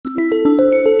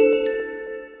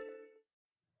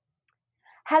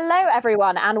Hello,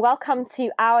 everyone, and welcome to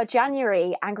our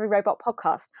January Angry Robot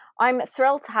podcast. I'm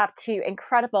thrilled to have two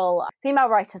incredible female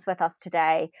writers with us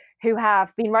today who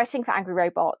have been writing for Angry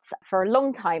Robots for a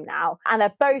long time now, and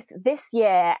are both this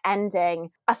year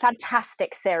ending a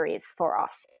fantastic series for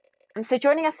us. So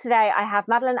joining us today, I have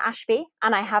Madeline Ashby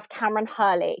and I have Cameron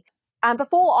Hurley. And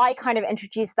before I kind of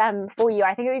introduce them for you,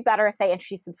 I think it would be better if they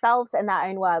introduce themselves in their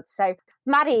own words. So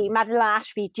Madeline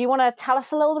Ashby, do you want to tell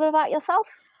us a little bit about yourself?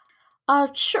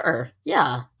 Sure.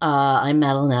 Yeah. I'm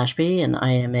Madeline Ashby, and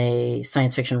I am a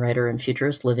science fiction writer and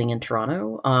futurist living in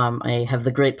Toronto. I have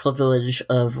the great privilege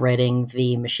of writing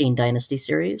the Machine Dynasty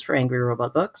series for Angry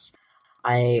Robot Books.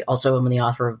 I also am the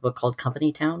author of a book called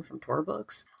Company Town from Tor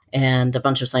Books, and a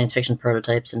bunch of science fiction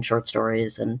prototypes and short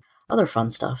stories and other fun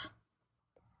stuff.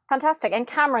 Fantastic. And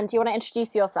Cameron, do you want to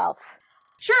introduce yourself?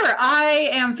 Sure. I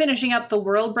am finishing up the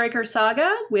Worldbreaker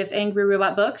saga with Angry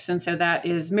Robot Books, and so that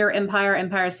is Mirror Empire,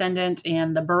 Empire Ascendant,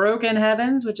 and The Broken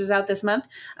Heavens, which is out this month.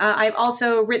 I've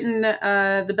also written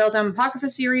the Beldam Apocrypha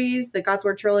series, the God's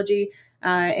Word trilogy,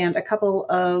 and a couple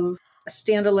of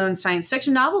standalone science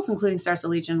fiction novels, including Stars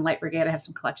of Legion, Light Brigade. I have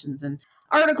some collections and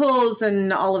articles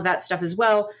and all of that stuff as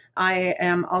well. I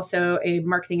am also a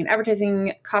marketing and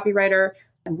advertising copywriter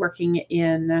and working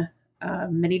in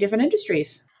many different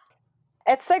industries.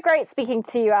 It's so great speaking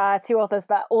to two authors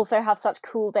that also have such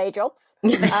cool day jobs.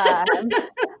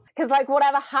 Because like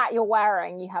whatever hat you're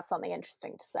wearing, you have something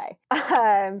interesting to say.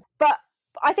 But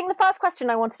I think the first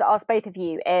question I wanted to ask both of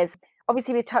you is,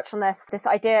 obviously we touched on this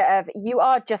idea of you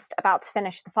are just about to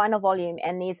finish the final volume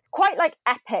in these quite like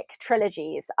epic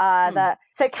trilogies.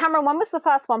 So Cameron, when was the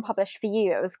first one published for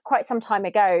you? It was quite some time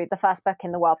ago, the first book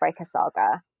in the Worldbreaker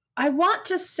saga. I want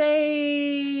to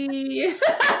say 2013, 20.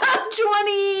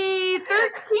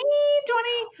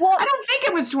 Well, I don't think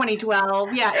it was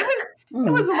 2012. Yeah, it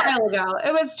was a while ago.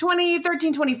 It was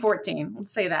 2013, 2014.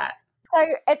 Let's say that. So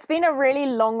it's been a really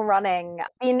long running,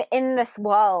 been in this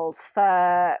world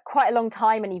for quite a long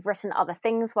time, and you've written other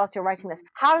things whilst you're writing this.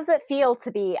 How does it feel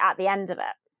to be at the end of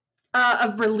it?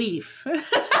 Of relief.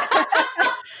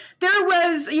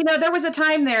 There was a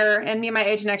time there, and me and my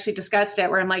agent actually discussed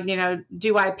it, where I'm like,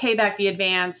 do I pay back the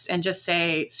advance and just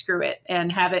say screw it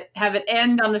and have it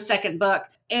end on the second book?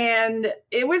 And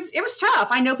it was tough.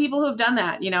 I know people who have done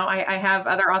that. I have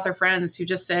other author friends who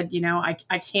just said,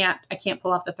 I can't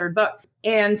pull off the third book.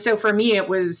 And so for me, it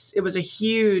was a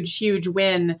huge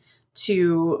win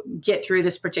to get through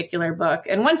this particular book.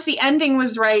 And once the ending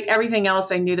was right, everything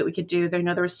else I knew that we could do.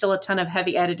 There was still a ton of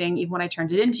heavy editing, even when I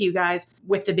turned it into you guys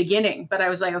with the beginning. But I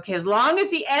was like, okay, as long as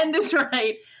the end is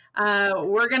right,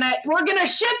 we're gonna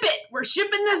ship it. We're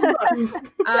shipping this book.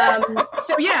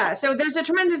 So there's a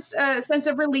tremendous sense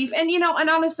of relief, and and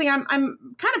honestly, I'm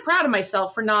kind of proud of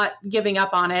myself for not giving up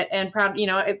on it, and proud,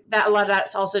 that a lot of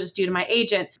that's also just due to my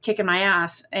agent kicking my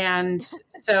ass, and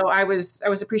so I was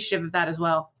appreciative of that as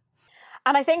well.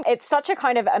 And I think it's such a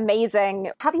kind of amazing...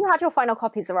 Have you had your final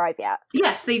copies arrive yet?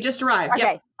 Yes, they just arrived.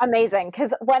 Okay, yep. Amazing.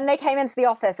 Because when they came into the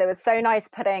office, it was so nice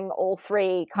putting all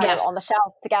three kind of on the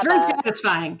shelf together. It's very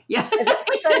satisfying. Yeah.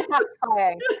 It's so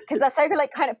satisfying because they're so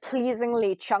like kind of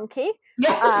pleasingly chunky.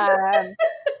 Yes.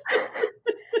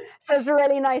 So it's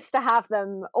really nice to have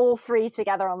them all three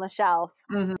together on the shelf.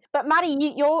 Mm-hmm. But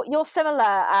Maddie, you're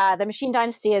similar. The Machine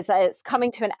Dynasty is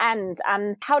coming to an end.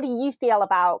 And how do you feel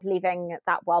about leaving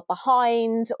that world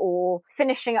behind or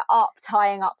finishing it up,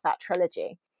 tying up that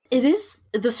trilogy? It is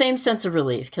the same sense of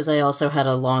relief, because I also had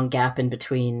a long gap in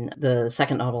between the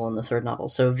second novel and the third novel.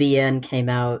 So VN came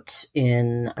out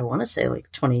in, I want to say, like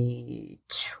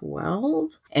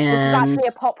 2012. And this is actually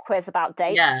a pop quiz about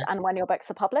dates and when your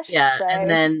books are published. Yeah, so. and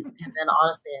then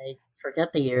honestly, I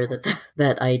forget the year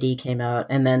that ID came out,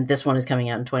 and then this one is coming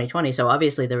out in 2020. So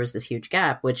obviously there was this huge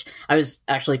gap, which I was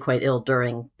actually quite ill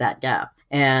during that gap.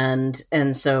 And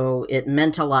so it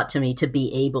meant a lot to me to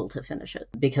be able to finish it,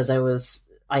 because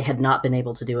I had not been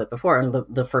able to do it before. And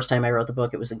the first time I wrote the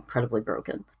book, it was incredibly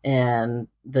broken. And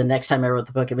the next time I wrote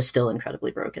the book, it was still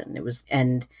incredibly broken.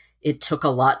 And it took a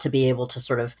lot to be able to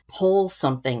sort of pull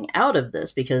something out of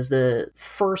this, because the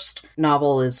first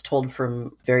novel is told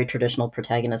from very traditional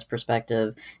protagonist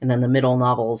perspective. And then the middle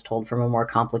novel is told from a more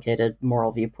complicated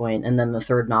moral viewpoint. And then the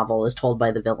third novel is told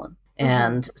by the villain.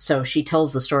 And so she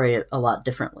tells the story a lot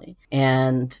differently.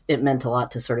 And it meant a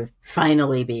lot to sort of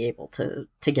finally be able to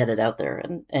get it out there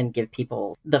and give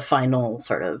people the final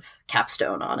sort of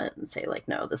capstone on it and say, like,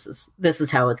 no, this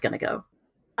is how it's going to go.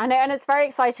 I know, and it's very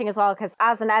exciting as well, because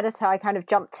as an editor, I kind of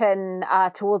jumped in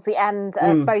towards the end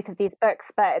of both of these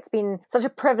books, but it's been such a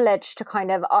privilege to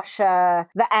kind of usher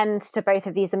the end to both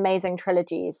of these amazing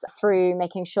trilogies through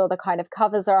making sure the kind of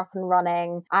covers are up and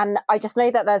running. And I just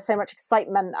know that there's so much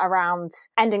excitement around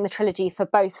ending the trilogy for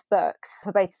both books,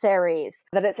 for both series,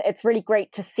 that it's really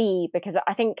great to see, because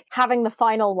I think having the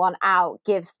final one out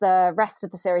gives the rest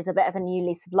of the series a bit of a new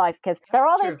lease of life, because there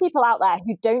are those people out there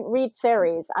who don't read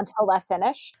series until they're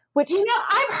finished. Which, you know,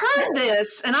 I've heard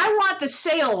this, and I want the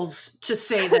sales to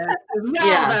say this as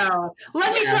well, though.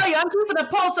 Let me tell you, I'm keeping a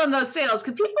pulse on those sales,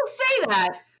 because people say that,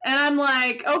 and I'm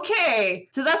like, okay.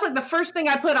 So that's like the first thing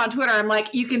I put on Twitter. I'm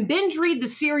like, you can binge read the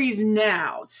series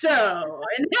now. So,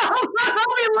 and now I'll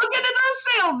be looking at those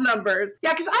sales numbers.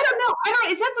 Yeah, because I don't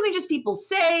know. Is that something just people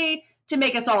say to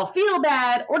make us all feel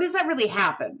bad, or does that really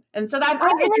happen? And so that I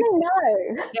don't really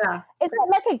know. Yeah, is it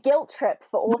like a guilt trip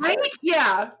for authors? Right?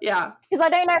 Yeah. Because I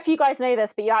don't know if you guys know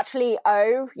this, but you actually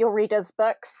owe your readers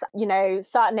books. You know,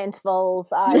 certain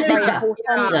intervals are very important.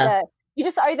 Yeah. You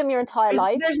just owe them your entire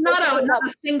life. There's not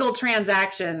a single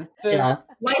transaction.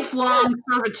 Lifelong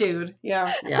servitude.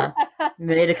 Yeah.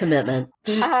 Made a commitment.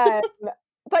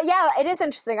 But yeah, it is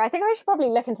interesting. I think I should probably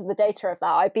look into the data of that.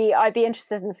 I'd be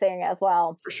interested in seeing it as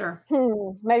well. For sure.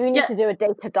 Maybe we need to do a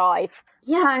data dive.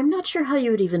 Yeah, I'm not sure how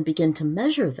you would even begin to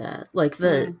measure that. Like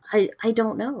I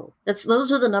don't know.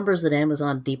 Those are the numbers that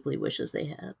Amazon deeply wishes they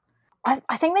had.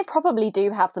 I think they probably do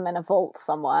have them in a vault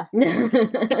somewhere. They're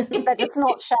just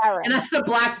not sharing. And that's a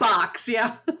black box,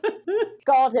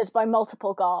 Guarded by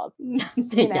multiple guards. You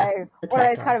know, one of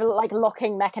those kind of like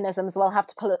locking mechanisms. We'll have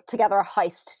to pull together a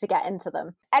heist to get into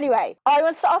them. Anyway, I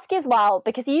wanted to ask you as well,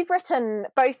 because you've written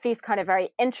both these kind of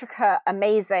very intricate,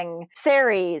 amazing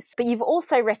series, but you've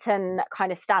also written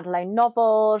kind of standalone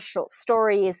novels, short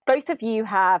stories. Both of you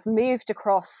have moved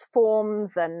across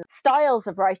forms and styles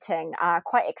of writing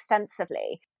quite extensively.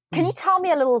 Can you tell me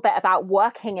a little bit about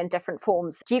working in different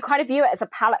forms? Do you kind of view it as a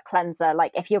palate cleanser,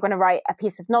 like if you're going to write a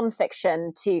piece of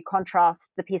nonfiction to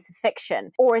contrast the piece of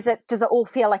fiction? Or does it all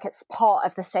feel like it's part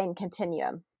of the same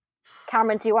continuum?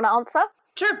 Cameron, do you want to answer?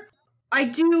 Sure. I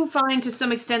do find to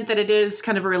some extent that it is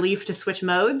kind of a relief to switch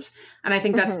modes. And I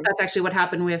think that's actually what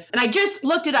happened with, and I just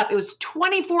looked it up. It was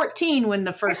 2014 when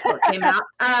the first book came out.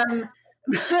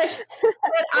 But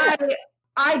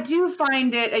I do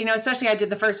find it, you know, especially I did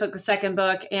the first book, the second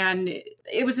book, and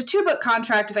it was a 2-book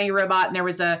contract with Angry Robot, and there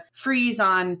was a freeze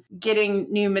on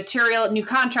getting new material, new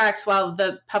contracts while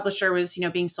the publisher was, you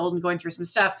know, being sold and going through some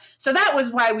stuff. So that was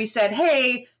why we said,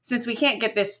 hey, since we can't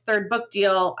get this 3rd book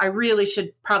deal, I really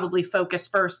should probably focus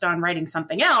first on writing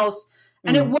something else.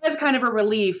 And it was kind of a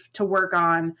relief to work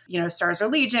on, you know, Stars Are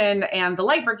Legion and The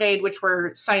Light Brigade, which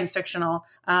were science fictional.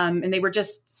 And they were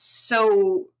just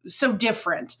so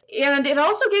different. And it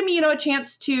also gave me, you know, a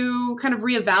chance to kind of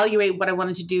reevaluate what I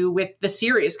wanted to do with the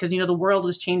series, because, you know, the world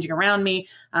was changing around me.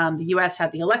 The U.S.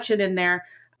 had the election in there.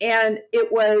 And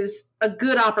it was a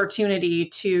good opportunity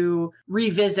to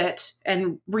revisit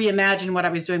and reimagine what I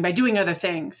was doing by doing other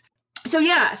things. So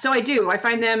I do. I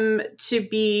find them to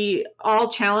be all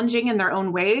challenging in their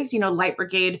own ways. You know, Light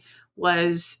Brigade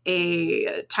was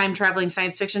a time-traveling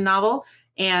science fiction novel,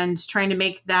 and trying to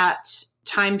make that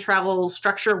time travel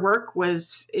structure work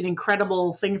was an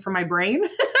incredible thing for my brain.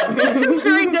 It's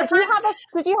very different.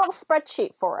 Did you have a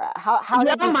spreadsheet for it? How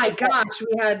oh my gosh,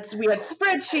 we had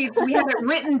spreadsheets. We had it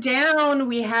written down.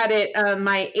 We had it.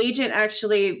 My agent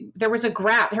actually, there was a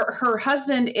graph. Her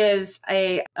husband is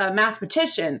a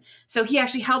mathematician, so he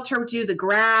actually helped her do the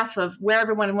graph of where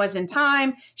everyone was in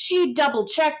time. She double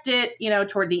checked it, you know,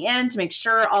 toward the end to make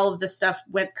sure all of the stuff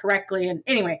went correctly. And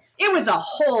anyway, it was a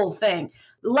whole thing.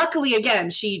 Luckily, again,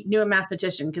 she knew a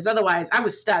mathematician, because otherwise I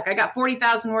was stuck. I got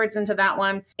 40,000 words into that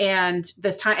one, and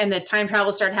the time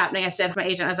travel started happening. I said to my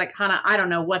agent, I was like, Hannah, I don't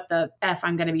know what the F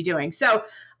I'm going to be doing. So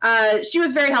she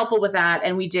was very helpful with that,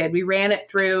 and we ran it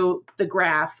through the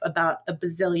graph about a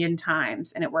bazillion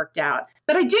times, and it worked out.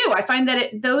 But I find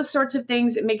that those sorts of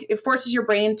things, it forces your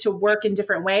brain to work in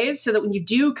different ways, so that when you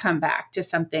do come back to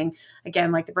something,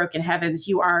 again, like The Broken Heavens,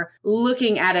 you are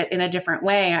looking at it in a different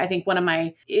way. I think one of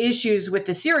my issues with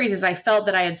the series is I felt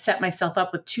that I had set myself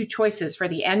up with 2 choices for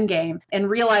the end game, and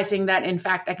realizing that, in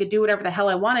fact, I could do whatever the hell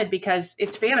I wanted because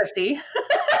it's fantasy.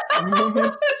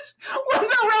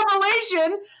 was a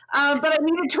revelation, but I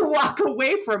needed to walk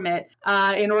away from it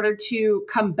in order to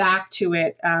come back to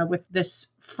it with this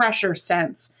fresher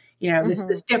sense, you know,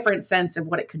 this different sense of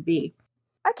what it could be.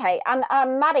 Okay, and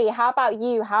Maddie, how about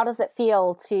you? How does it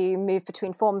feel to move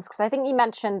between forms? Because I think you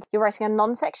mentioned you're writing a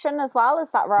nonfiction as well, is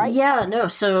that right? Yeah, no,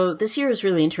 so this year is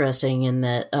really interesting in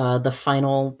that the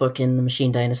final book in the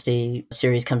Machine Dynasty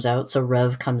series comes out, so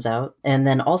Rev comes out. And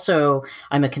then also,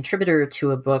 I'm a contributor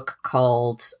to a book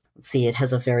called, let's see, it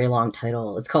has a very long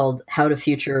title. It's called How to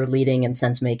Future Leading and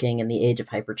Sense Making in the Age of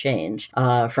Hyperchange.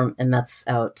 And that's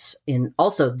out in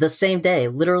also the same day,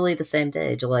 literally the same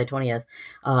day, July 20th,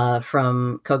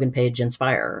 from Kogan Page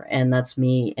Inspire. And that's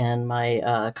me and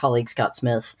my colleague Scott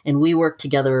Smith. And we work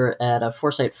together at a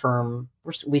foresight firm.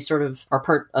 We sort of are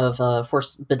part of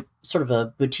sort of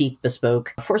a boutique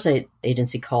bespoke foresight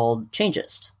agency called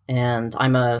Changist. And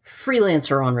I'm a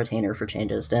freelancer on retainer for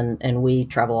Changist. And we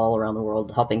travel all around the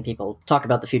world helping people talk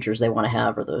about the futures they want to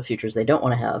have or the futures they don't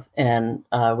want to have. And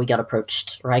I got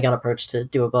approached to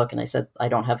do a book. And I said, I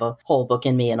don't have a whole book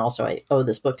in me. And also I owe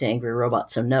this book to Angry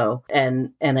Robot, so no.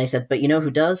 And I said, but you know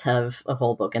who does have a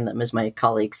whole book in them is my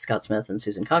colleagues, Scott Smith and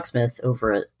Susan Cox-Smith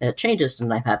over at Changist.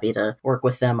 And I'm happy to work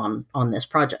with them on this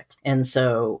project. And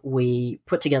so we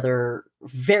put together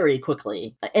very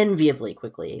quickly, enviably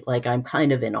quickly, like I'm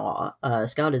kind of in awe.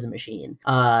 Scott is a machine,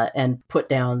 and put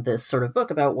down this sort of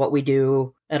book about what we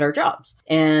do at our jobs.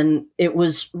 And it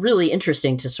was really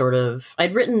interesting to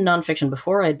I'd written nonfiction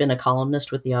before. I'd been a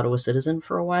columnist with the Ottawa Citizen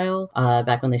for a while,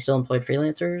 back when they still employed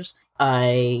freelancers.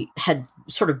 I had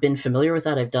sort of been familiar with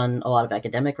that. I've done a lot of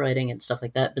academic writing and stuff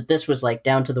like that, but this was like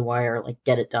down to the wire, like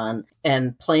get it done,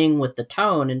 and playing with the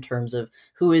tone in terms of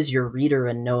who is your reader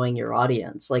and knowing your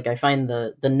audience. Like I find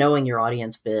the knowing your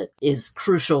audience bit is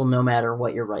crucial no matter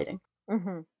what you're writing.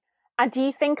 Mm-hmm. And do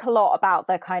you think a lot about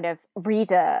the kind of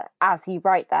reader as you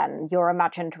write then, your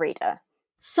imagined reader?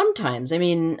 Sometimes. I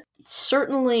mean,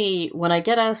 certainly when I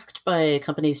get asked by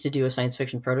companies to do a science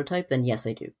fiction prototype, then yes,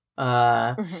 I do.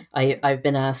 I've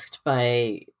been asked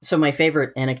so my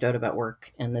favorite anecdote about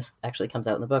work, and this actually comes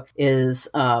out in the book, is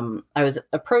I was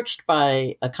approached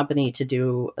by a company to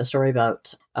do a story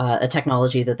about a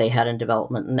technology that they had in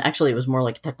development. And actually it was more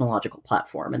like a technological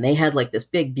platform. And they had like this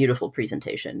big, beautiful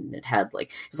presentation. It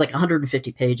was like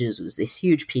 150 pages. It was this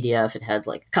huge PDF. It had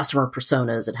like customer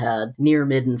personas. It had near,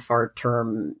 mid, and far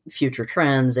term future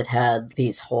trends. It had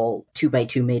these whole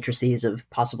 2x2 matrices of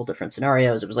possible different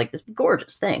scenarios. It was like this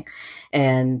gorgeous thing.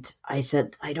 And I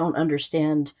said, I don't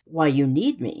understand why you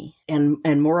need me. And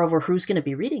moreover, who's going to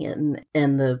be reading it?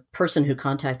 And the person who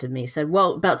contacted me said,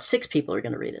 well, about 6 people are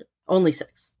going to read it. Only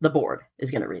 6. The board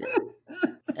is going to read it.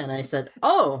 And I said,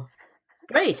 oh,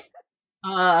 great.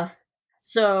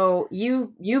 So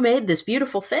you made this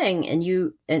beautiful thing,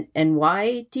 and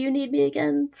why do you need me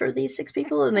again for these 6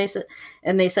 people? And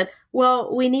they said,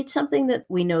 well, we need something that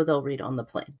we know they'll read on the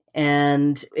plane.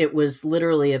 And it was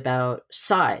literally about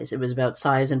size. It was about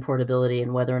size and portability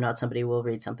and whether or not somebody will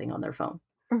read something on their phone.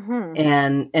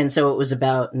 Mm-hmm. And so it was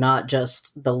about not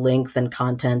just the length and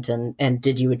content and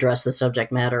did you address the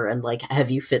subject matter and like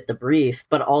have you fit the brief,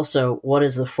 but also what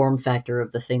is the form factor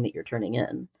of the thing that you're turning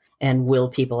in, and will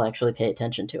people actually pay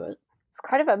attention to it? It's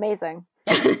kind of amazing.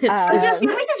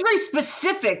 It's very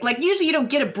specific. Like usually you don't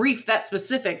get a brief that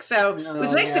specific, so it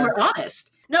was nice they were honest.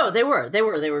 No, they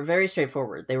were very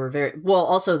straightforward. They were very well.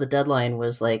 Also, the deadline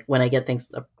was like when I get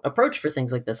things approached for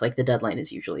things like this, like the deadline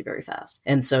is usually very fast,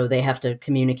 and so they have to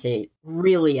communicate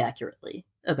really accurately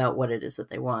about what it is that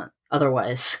they want.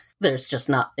 Otherwise, there's just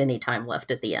not any time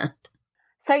left at the end.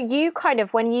 So you kind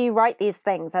of, when you write these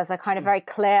things, there's a kind of very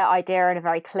clear idea and a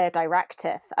very clear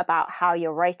directive about how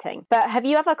you're writing. But have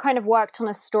you ever kind of worked on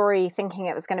a story thinking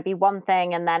it was going to be one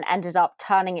thing and then ended up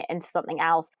turning it into something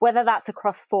else, whether that's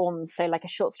across forms, so like a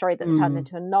short story that's turned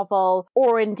into a novel,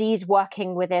 or indeed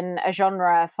working within a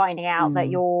genre, finding out that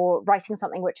you're writing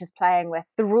something which is playing with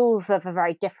the rules of a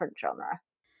very different genre?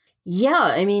 Yeah,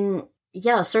 I mean,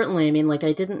 yeah, certainly. I mean, like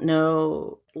I didn't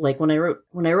know, like when I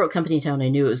wrote Company Town, I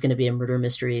knew it was going to be a murder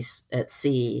mystery at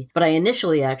sea. But I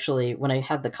initially actually, when I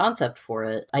had the concept for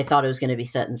it, I thought it was going to be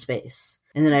set in space.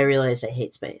 And then I realized I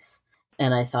hate space.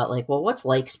 And I thought like, well, what's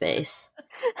like space?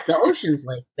 The ocean's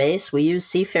like space. We use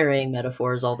seafaring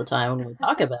metaphors all the time when we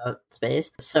talk about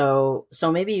space. So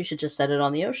maybe you should just set it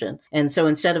on the ocean. And so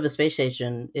instead of a space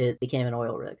station, it became an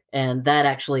oil rig. And that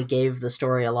actually gave the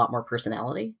story a lot more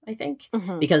personality, I think,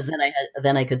 because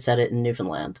then I could set it in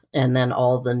Newfoundland, and then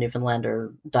all the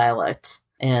Newfoundlander dialect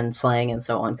and slang and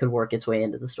so on could work its way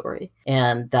into the story.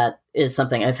 And that is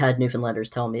something I've had Newfoundlanders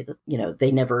tell me that, you know,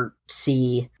 they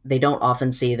don't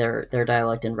often see their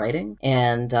dialect in writing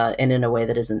and in a way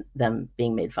that isn't them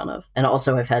being made fun of. And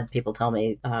also I've had people tell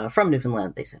me from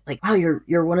Newfoundland, they say like, wow,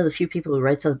 you're one of the few people who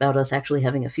writes about us actually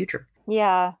having a future.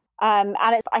 Yeah. And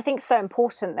I think it's so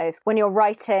important, those when you're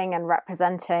writing and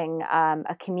representing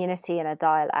a community in a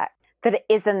dialect, that it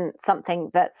isn't something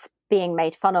that's being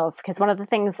made fun of. Because one of the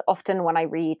things often when I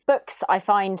read books, I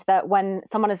find that when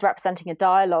someone is representing a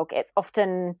dialogue, it's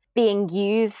often being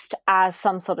used as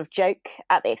some sort of joke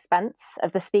at the expense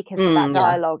of the speakers of that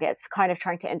dialogue. It's kind of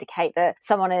trying to indicate that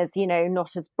someone is,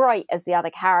 not as bright as the other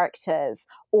characters,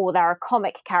 or they're a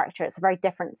comic character. It's a very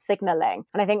different signaling.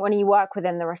 And I think when you work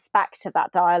within the respect of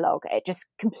that dialogue, it just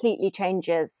completely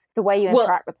changes the way you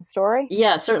interact with the story.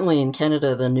 Yeah, certainly in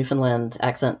Canada, the Newfoundland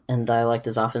accent and dialect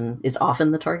is often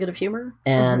the target of humor.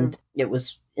 And it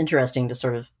was interesting to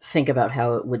sort of think about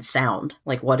how it would sound,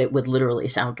 like what it would literally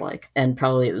sound like. And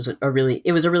probably it was a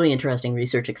really interesting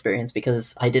research experience,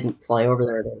 because I didn't fly over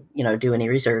there to, do any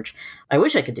research. I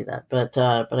wish I could do that, but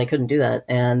I couldn't do that.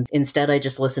 And instead I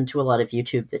just listened to a lot of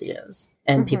YouTube videos,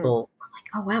 and people were like,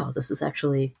 oh wow, this is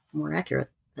actually more accurate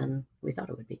than we thought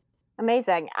it would be.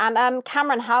 Amazing. And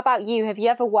Cameron, how about you? Have you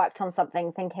ever worked on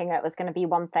something thinking it was going to be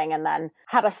one thing and then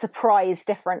had a surprise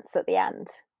difference at the end?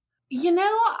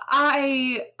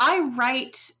 I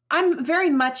write, I'm very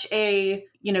much a,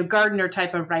 Gardner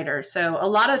type of writer. So a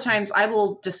lot of times I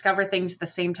will discover things at the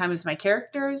same time as my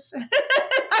characters. I'm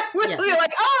really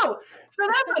like, oh, so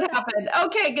that's what happened.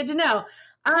 Okay, good to know.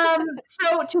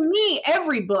 So to me,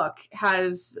 every book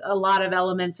has a lot of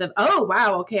elements of, oh,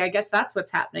 wow, okay, I guess that's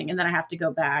what's happening. And then I have to go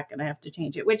back and I have to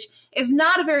change it, which is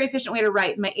not a very efficient way to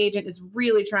write. My agent is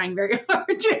really trying very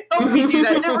hard to help me do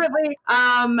that differently.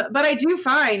 But I do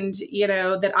find,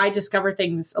 that I discover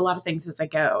a lot of things as I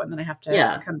go, and then I have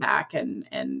to come back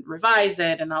and revise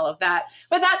it and all of that.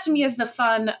 But that to me is the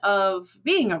fun of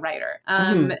being a writer.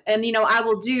 And, I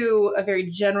will do a very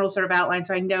general sort of outline,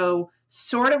 so I know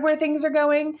sort of where things are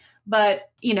going, but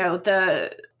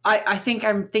I think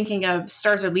I'm thinking of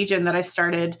Stars of Legion, that I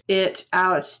started it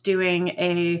out doing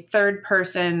a third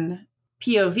person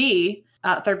POV,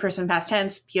 third person past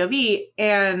tense POV,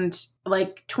 and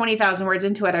like 20,000 words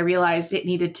into it, I realized it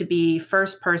needed to be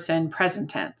first person present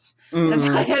tense. And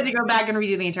so I had to go back and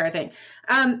redo the entire thing.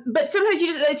 But sometimes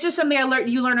it's just something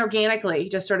you learn organically,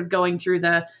 just sort of going through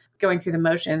the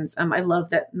motions. I love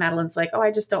that Madeline's like, oh,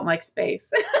 I just don't like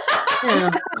space.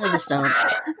 Yeah, I just don't.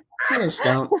 It's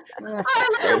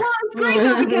great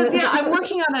though, because I'm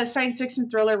working on a science fiction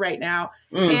thriller right now,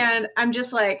 and I'm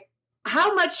just like,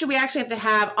 how much do we actually have to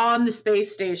have on the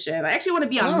space station? I actually want to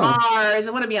be on Mars.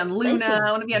 I want to be on Luna.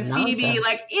 I want to be on Phoebe,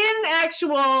 like in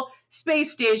actual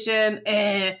space station.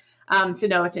 So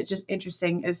no, it's just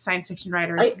interesting as science fiction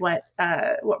writers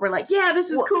what we're like, yeah, this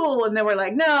is cool, and then we're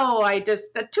like, no,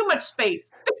 too much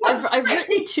space. I've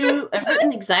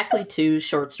written exactly 2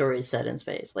 short stories set in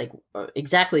space, like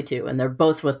exactly 2, and they're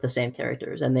both with the same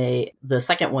characters. And the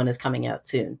second one is coming out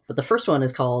soon, but the first one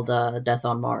is called Death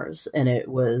on Mars, and it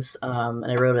was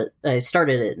and I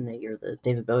started it in the year that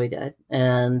David Bowie died,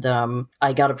 and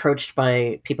I got approached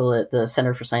by people at the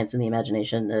Center for Science and the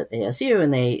Imagination at ASU,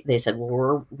 and they said,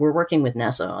 well, we're working with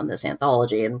NASA on this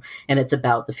anthology, and it's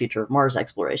about the future of Mars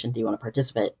exploration. Do you want to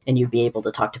participate? And you'd be able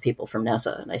to talk to people from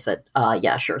NASA. And I said,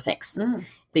 yeah, sure, thanks.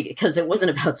 Because it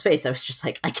wasn't about space. I was just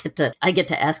like, I get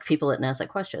to ask people at NASA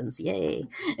questions. Yay.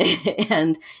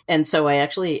 and so I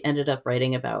actually ended up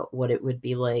writing about what it would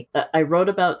be like. I wrote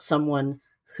about someone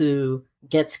who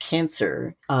gets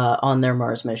cancer on their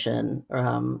Mars mission.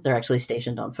 They're actually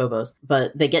stationed on Phobos,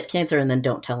 but they get cancer and then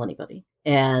don't tell anybody.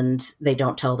 And they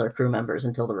don't tell their crew members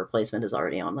until the replacement is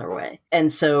already on their way.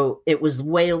 And so it was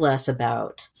way less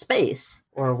about space,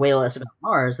 or way less about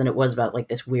Mars, than it was about like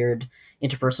this weird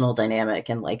interpersonal dynamic,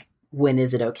 and like, when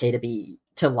is it okay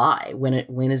to lie?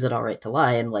 When is it all right to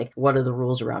lie? And like, what are the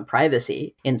rules around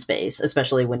privacy in space,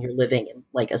 especially when you're living in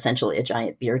like essentially a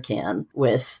giant beer can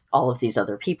with all of these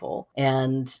other people?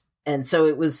 And so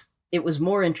it was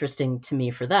more interesting to me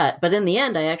for that. But in the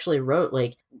end, I actually wrote,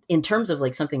 like, in terms of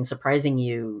like something surprising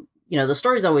you, the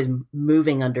story's always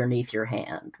moving underneath your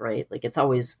hand, right? Like, it's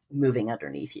always moving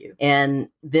underneath you. And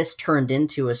this turned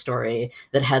into a story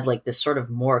that had like this sort of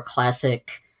more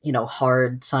classic,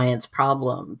 hard science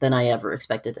problem than I ever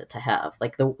expected it to have.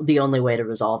 Like, the only way to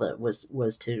resolve it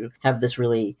was to have this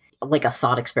really like a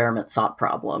thought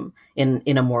problem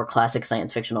in a more classic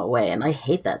science fictional way. And I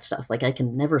hate that stuff. Like, I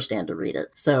can never stand to read it.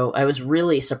 So I was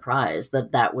really surprised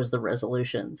that was the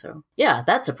resolution. So yeah,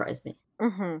 that surprised me.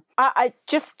 Mm-hmm. I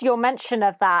just, your mention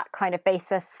of that kind of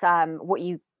basis, what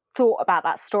you thought about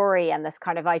that story and this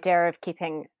kind of idea of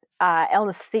keeping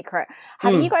illness a secret.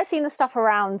 Have you guys seen the stuff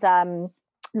around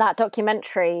that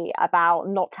documentary about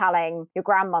not telling your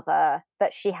grandmother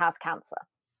that she has cancer?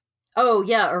 Oh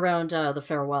yeah, around The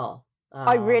Farewell.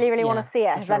 I really want to see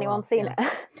it. Has anyone seen it?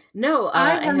 No,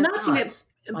 I have not seen it.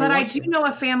 But I do know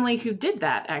a family who did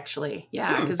that, actually.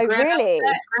 Yeah, because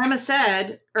Grandma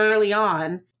said early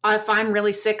on, if I'm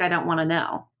really sick, I don't want to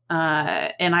know.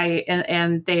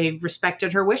 And they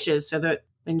respected her wishes, so that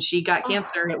when she got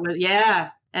cancer, it was,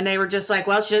 and they were just like,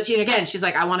 well, she's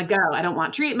like, I want to go. I don't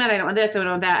want treatment. I don't want this. I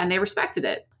don't want that. And they respected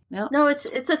it. No, it's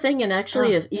a thing. And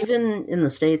actually, if, even in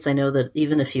the States, I know that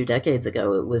even a few decades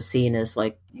ago, it was seen as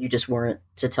like, you just weren't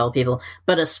to tell people,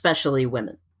 but especially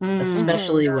women.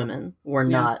 Especially women were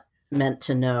not meant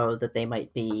to know that they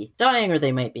might be dying, or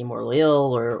they might be mortally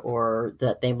ill, or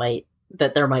that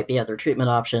there might be other treatment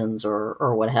options,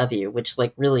 or what have you, which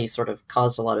like really sort of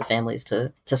caused a lot of families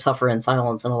to suffer in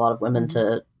silence, and a lot of women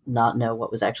to not know what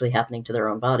was actually happening to their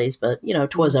own bodies. But,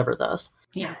 'twas ever thus.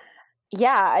 Yeah.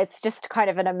 Yeah, it's just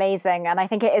kind of an amazing, and I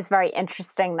think it is very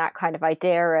interesting, that kind of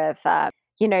idea of,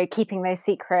 keeping those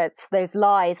secrets, those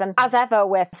lies. And as ever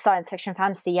with science fiction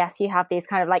fantasy, yes, you have these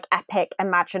kind of like epic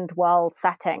imagined world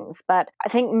settings. But I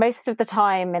think most of the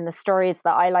time in the stories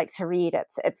that I like to read,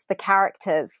 it's the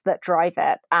characters that drive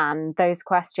it and those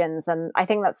questions. And I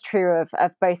think that's true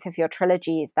of both of your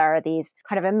trilogies. There are these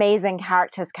kind of amazing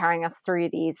characters carrying us through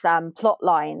these plot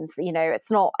lines.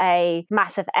 It's not a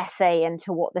massive essay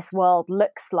into what this world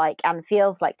looks like and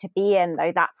feels like to be in,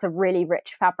 though that's a really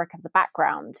rich fabric of the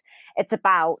background. It's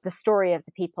about the story of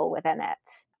the people within it.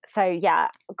 So yeah,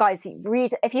 guys,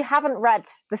 if you haven't read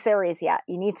the series yet,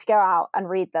 you need to go out and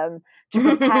read them to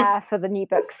prepare for the new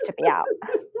books to be out.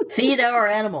 Feed our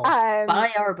animals.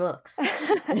 Buy our books.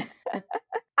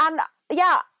 And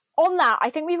yeah, on that, I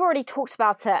think we've already talked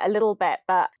about it a little bit,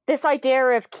 but this idea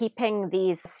of keeping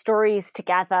these stories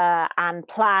together and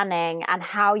planning, and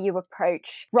how you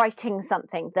approach writing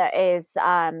something that is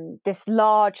this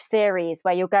large series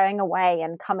where you're going away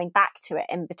and coming back to it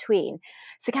in between.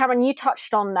 So Cameron, you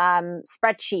touched on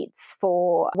spreadsheets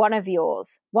for one of your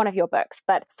books,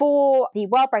 but for the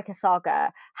Worldbreaker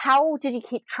saga, how did you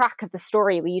keep track of the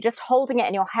story? Were you just holding it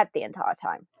in your head the entire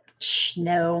time?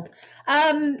 No,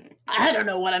 I don't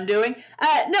know what I'm doing.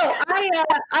 No,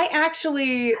 I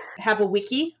actually have a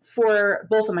wiki for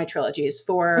both of my trilogies,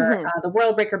 for the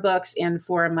Worldbreaker books and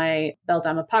for my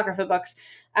Beldam Apocrypha books.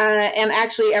 And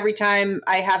actually, every time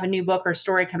I have a new book or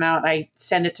story come out, I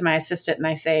send it to my assistant and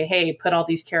I say, hey, put all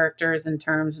these characters and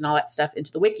terms and all that stuff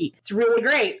into the wiki. It's really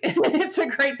great. It's a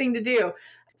great thing to do.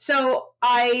 So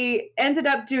I ended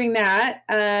up doing that.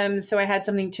 So I had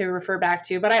something to refer back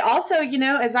to. But I also,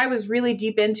 as I was really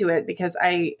deep into it, because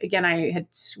I had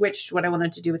switched what I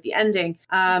wanted to do with the ending,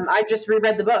 I just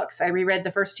reread the books. I reread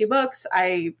the first two books.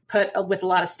 I put with a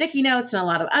lot of sticky notes and a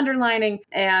lot of underlining,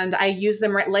 and I use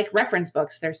them like reference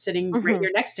books. They're sitting right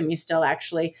here next to me still,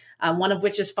 actually. One of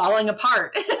which is falling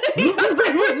apart because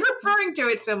I was referring to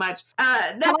it so much.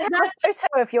 That's a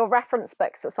photo of your reference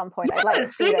books at some point. Yes, I'd like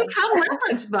to see they become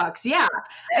reference books. Yeah.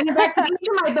 And in fact, each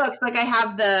of my books, like I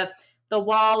have the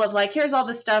wall of like, here's all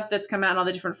the stuff that's come out in all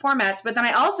the different formats. But then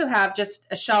I also have just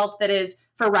a shelf that is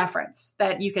for reference,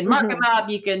 that you can mark them up,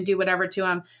 you can do whatever to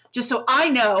them, just so I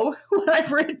know what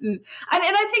I've written. And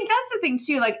I think that's the thing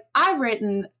too. Like, I've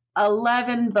written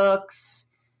 11 books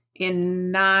in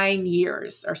 9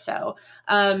 years or so.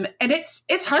 And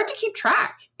it's hard to keep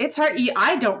track. It's hard.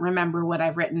 I don't remember what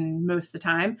I've written most of the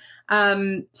time.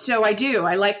 So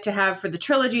I like to have, for the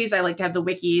trilogies, I like to have the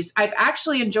wikis. I've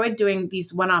actually enjoyed doing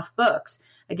these one-off books.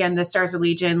 Again, the Stars of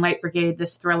Legion, Light Brigade,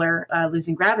 this thriller,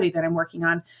 Losing Gravity, that I'm working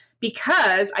on,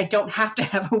 because I don't have to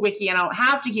have a wiki and I don't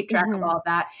have to keep track of all of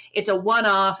that. It's a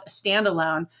one-off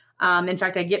standalone. In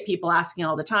fact, I get people asking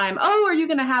all the time, oh, are you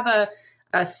going to have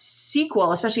a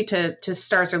sequel, especially to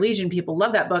Stars of Legion? People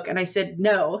love that book. And I said,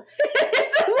 no,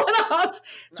 it's a one-off.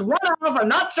 It's one-off. I'm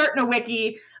not starting a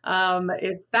wiki.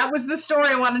 That was the story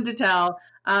I wanted to tell.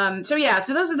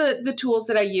 So those are the tools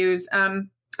that I use.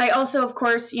 I also, of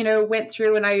course, went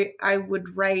through and I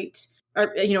would write,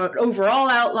 an overall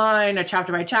outline, a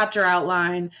chapter by chapter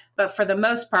outline, but for the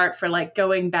most part, for like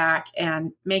going back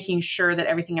and making sure that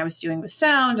everything I was doing was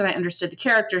sound and I understood the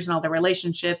characters and all the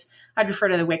relationships, I'd refer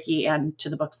to the wiki and to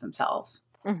the books themselves.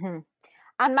 And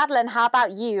Madeline, how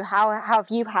about you? How have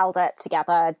you held it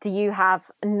together? Do you have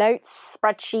notes,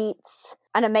 spreadsheets,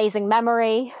 an amazing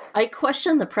memory? I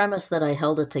question the premise that I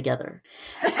held it together.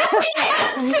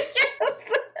 Yes!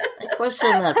 I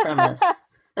question that premise.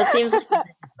 That seems like a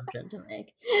big assumption to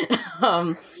make.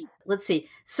 Let's see.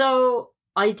 So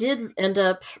I did end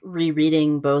up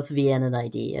rereading both VN and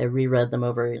ID. I reread them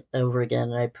over again,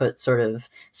 and I put sort of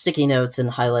sticky notes and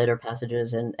highlighter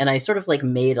passages, and I sort of like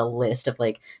made a list of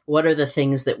like, what are the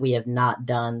things that we have not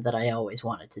done that I always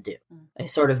wanted to do? I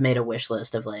sort of made a wish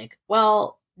list of like,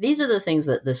 well, these are the things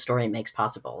that this story makes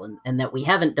possible and that we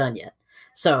haven't done yet.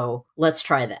 So let's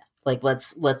try that. Like,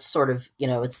 let's sort of,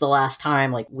 it's the last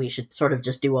time, like, we should sort of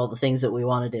just do all the things that we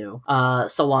want to do,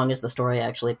 so long as the story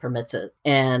actually permits it.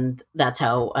 And that's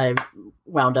how I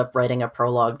wound up writing a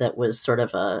prologue that was sort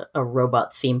of a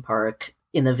robot theme park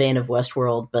in the vein of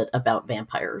Westworld, but about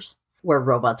vampires, where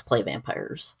robots play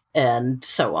vampires and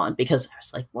so on, because I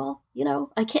was like, well,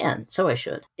 I can, so I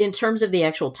should. In terms of the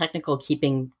actual technical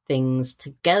keeping things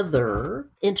together,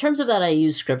 in terms of that, I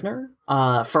use Scrivener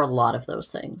for a lot of those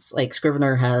things. Like,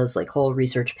 Scrivener has like whole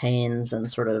research panes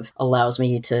and sort of allows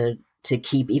me to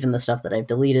keep even the stuff that I've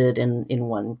deleted in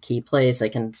one key place. I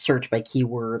can search by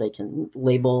keyword. I can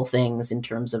label things in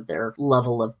terms of their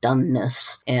level of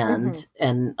doneness and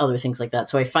other things like that.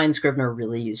 So I find Scrivener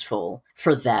really useful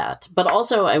for that. But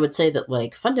also I would say that,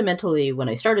 like, fundamentally, when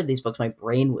I started these books, my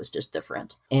brain was just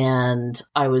different. And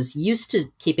I was used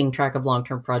to keeping track of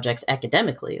long-term projects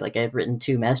academically. Like, I had written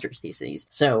 2 master's theses.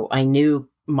 So I knew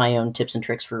my own tips and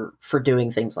tricks for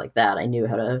doing things like that. I knew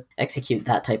how to execute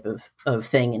that type of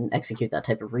thing and execute that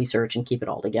type of research and keep it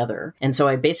all together. And so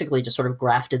I basically just sort of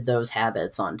grafted those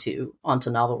habits onto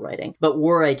novel writing. But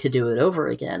were I to do it over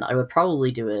again, I would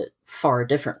probably do it far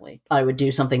differently. I would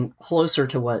do something closer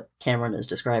to what Cameron is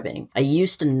describing. I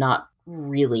used to not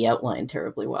really outline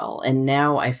terribly well, and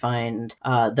now I find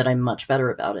that I'm much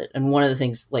better about it. And one of the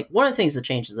things that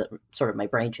changed is that sort of my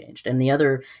brain changed, and the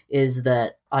other is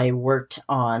that I worked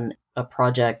on a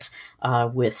project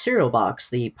with Serial Box,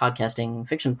 the podcasting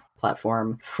fiction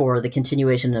platform, for the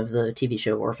continuation of the TV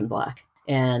show Orphan Black,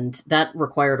 and that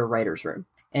required a writer's room.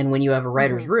 And when you have a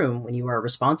writer's room, when you are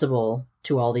responsible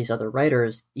to all these other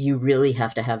writers, you really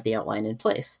have to have the outline in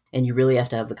place, and you really have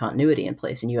to have the continuity in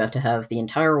place, and you have to have the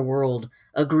entire world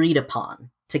agreed upon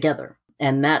together.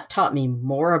 And that taught me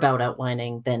more about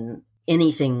outlining than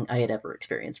anything I had ever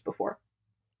experienced before.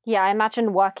 Yeah, I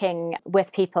imagine working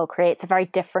with people creates a very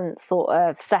different sort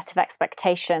of set of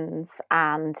expectations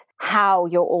and how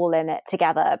you're all in it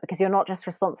together, because you're not just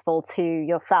responsible to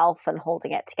yourself and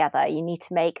holding it together. You need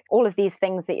to make all of these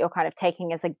things that you're kind of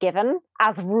taking as a given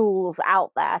as rules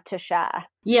out there to share.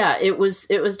 Yeah, it was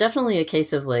definitely a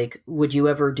case of, like, would you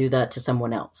ever do that to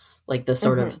someone else? Like, the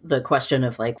sort of the question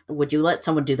of, like, would you let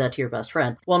someone do that to your best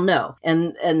friend? Well, no.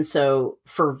 And so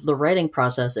for the writing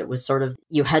process, it was sort of,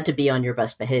 you had to be on your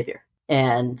best behavior,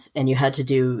 and you had to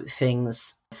do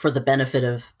things for the benefit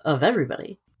of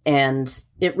everybody. And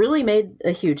it really made a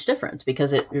huge difference,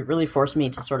 because it really forced me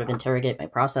to sort of interrogate my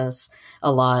process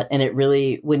a lot. And it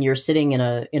really, when you're sitting in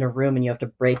a room and you have to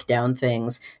break down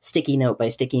things sticky note by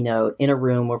sticky note in a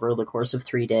room over the course of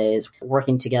 3 days,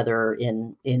 working together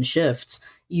in shifts,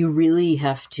 you really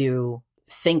have to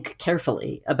think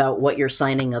carefully about what you're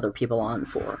signing other people on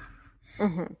for.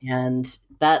 And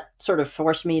that sort of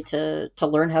forced me to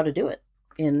learn how to do it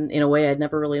in a way I'd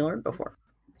never really learned before.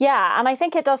 Yeah, and I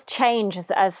think it does change,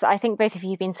 as I think both of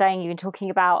you have been saying. You've been talking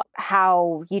about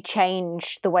how you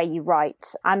change the way you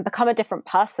write and become a different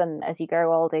person as you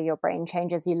grow older. Your brain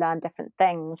changes, you learn different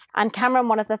things. And Cameron,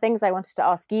 one of the things I wanted to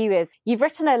ask you is, you've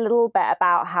written a little bit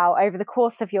about how over the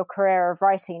course of your career of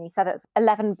writing, and you said it's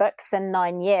 11 books in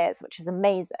 9 years, which is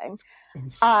amazing.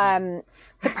 The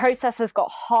process has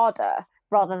got harder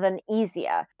rather than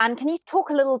easier. And can you talk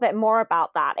a little bit more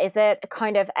about that? Is it a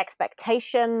kind of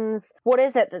expectations? What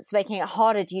is it that's making it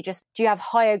harder? Do you have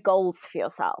higher goals for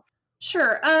yourself?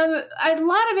 Sure. A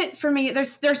lot of it for me,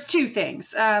 there's 2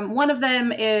 things. One of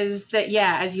them is that,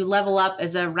 as you level up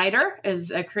as a writer,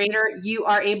 as a creator, you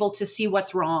are able to see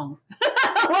what's wrong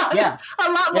a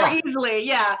lot more easily.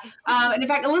 Yeah. And in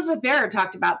fact, Elizabeth Barrett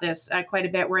talked about this quite a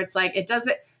bit, where it's like,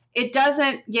 it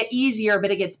doesn't get easier,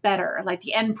 but it gets better. Like,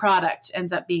 the end product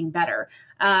ends up being better,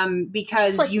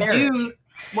 because like you marriage. do.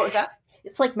 What was that?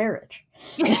 It's like marriage.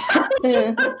 Yeah,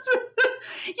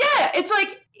 it's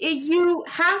like, you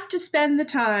have to spend the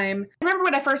time. I remember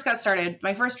when I first got started,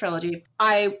 my first trilogy,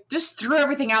 I just threw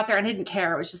everything out there and didn't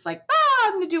care. It was just like,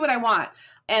 I'm going to do what I want.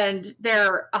 And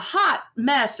they're a hot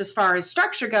mess as far as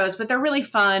structure goes, but they're really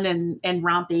fun and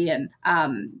rompy and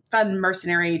fun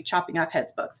mercenary chopping off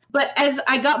heads books. But as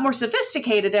I got more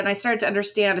sophisticated and I started to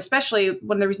understand, especially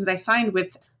one of the reasons I signed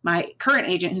with my current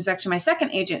agent, who's actually my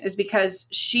second agent, is because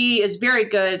she is very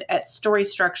good at story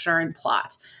structure and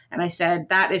plot. And I said,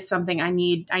 that is something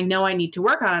I know I need to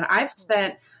work on. And I've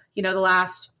spent, the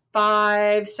last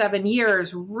 5-7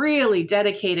 years really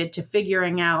dedicated to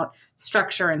figuring out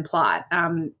structure and plot,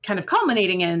 kind of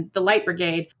culminating in The Light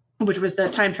Brigade, which was the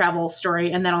time travel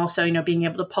story. And then also, being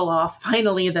able to pull off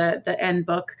finally the end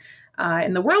book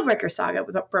in the Worldbreaker saga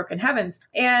with Broken Heavens.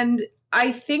 And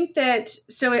I think that,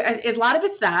 so a lot of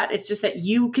it's that. It's just that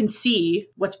you can see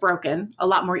what's broken a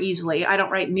lot more easily. I don't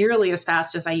write nearly as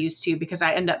fast as I used to because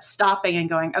I end up stopping and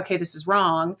going, okay, this is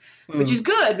wrong, which is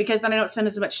good because then I don't spend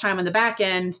as much time on the back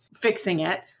end fixing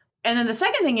it. And then the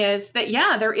second thing is that,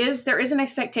 yeah, there is an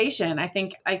expectation. I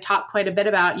think I talk quite a bit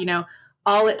about,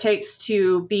 all it takes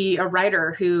to be a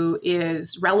writer who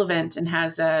is relevant and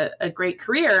has a great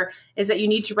career is that you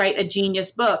need to write a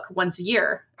genius book once a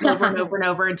year, over and over and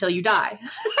over until you die.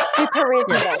 Super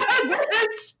reasonable.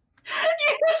 It's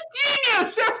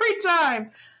genius every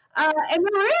time. And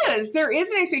there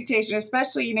is an expectation,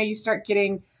 especially, you start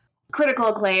getting critical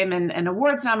acclaim and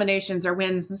awards nominations or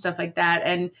wins and stuff like that.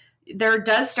 And there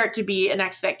does start to be an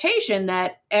expectation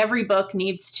that every book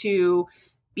needs to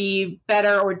be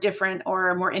better or different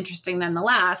or more interesting than the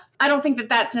last. I don't think that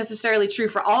that's necessarily true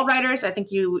for all writers. I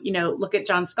think you look at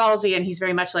John Scalzi and he's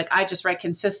very much like, I just write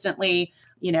consistently,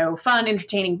 fun,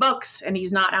 entertaining books. And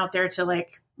he's not out there to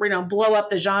blow up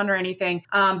the genre or anything.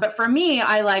 But for me,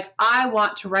 I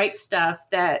want to write stuff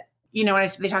that, when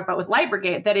they talk about with Light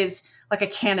Brigade, that is like a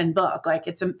canon book. Like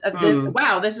it's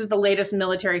wow, this is the latest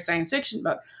military science fiction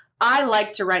book. I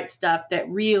like to write stuff that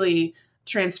really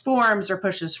transforms or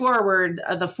pushes forward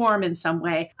the form in some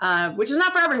way, which is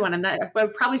not for everyone. And that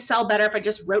would probably sell better if I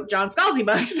just wrote John Scalzi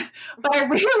books. But I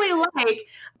really like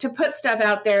to put stuff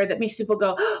out there that makes people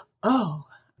go, oh.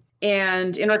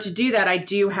 And in order to do that, I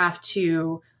do have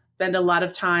to spend a lot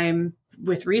of time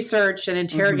with research and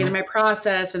interrogating my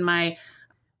process and my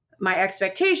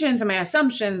expectations and my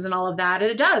assumptions and all of that.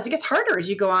 And it gets harder as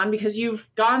you go on because you've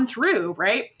gone through,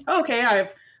 right? Okay,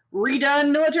 I've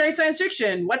redone military science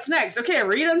fiction. What's next? Okay, I've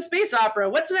redone space opera.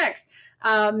 What's next?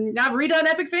 Now I've redone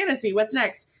epic fantasy. What's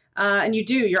next? And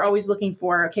you're always looking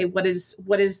for, okay, what is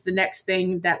the next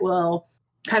thing that will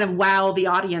kind of wow the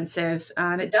audiences?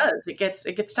 And it does. It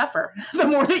gets tougher the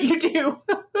more that you do.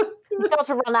 You start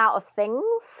to run out of things.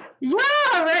 Yeah,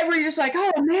 right. Where you're just like,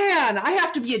 oh man, I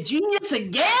have to be a genius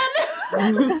again.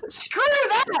 Screw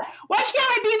that. Why can't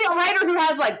I be the writer who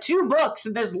has 2 books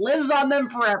and just lives on them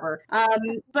forever?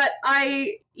 But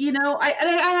I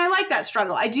like that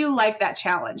struggle. I do like that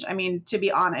challenge. I mean, to be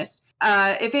honest,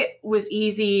 if it was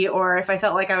easy or if I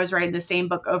felt like I was writing the same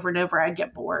book over and over, I'd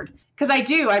get bored. Because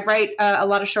I write a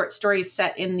lot of short stories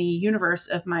set in the universe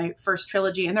of my first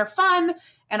trilogy, and they're fun,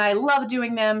 and I love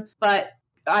doing them, but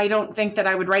I don't think that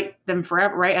I would write them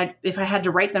forever, right? If I had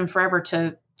to write them forever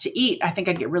to eat, I think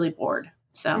I'd get really bored.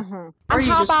 So, And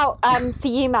how about for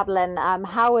you, Madeline?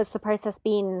 How has the process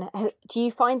been? Do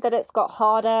you find that it's got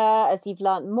harder as you've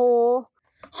learned more?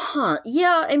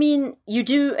 Yeah, I mean, you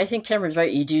do. I think Cameron's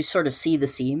right. You do sort of see the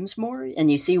seams more,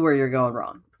 and you see where you're going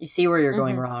wrong. You see where you're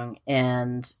going wrong,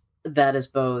 and that is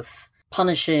both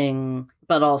punishing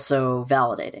but also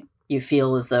validating. You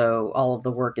feel as though all of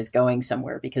the work is going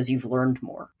somewhere because you've learned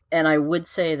more. And I would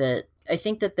say that I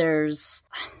think that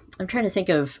I'm trying to think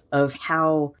of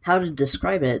how to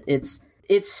describe it. It's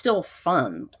still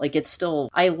fun.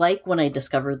 I like when I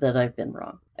discover that I've been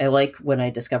wrong. I like when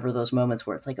I discover those moments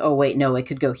where it's like, oh wait, no, it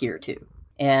could go here too.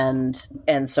 And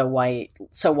so why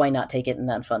not take it in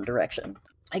that fun direction?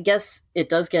 I guess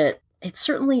it's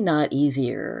certainly not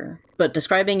easier, but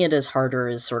describing it as harder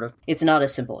is it's not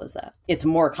as simple as that. It's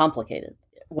more complicated.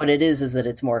 What it is that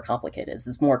it's more complicated.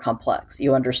 It's more complex.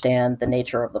 You understand the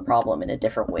nature of the problem in a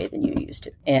different way than you used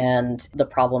to. And the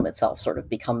problem itself sort of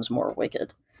becomes more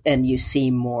wicked. And you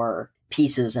see more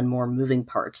pieces and more moving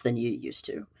parts than you used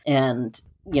to. And,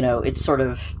 it's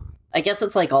I guess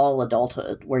it's like all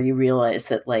adulthood where you realize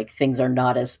that things are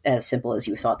not as simple as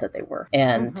you thought that they were.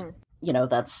 And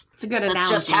that's a good analogy. That's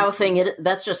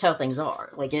just how things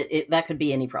are. That could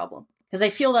be any problem. Because I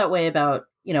feel that way about,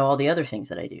 all the other things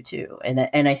that I do too.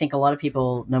 And I think a lot of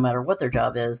people, no matter what their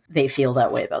job is, they feel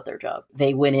that way about their job.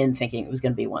 They went in thinking it was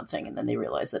going to be one thing, and then they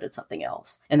realize that it's something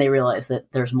else. And they realize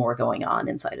that there's more going on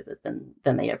inside of it than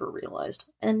they ever realized.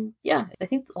 And yeah, I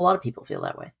think a lot of people feel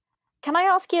that way. Can I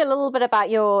ask you a little bit about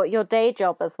your day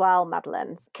job as well,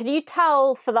 Madeline? Can you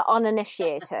tell for the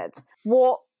uninitiated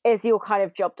what is your kind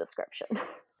of job description?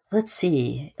 Let's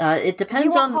see. It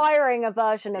depends on hiring a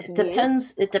version of you.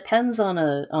 It depends on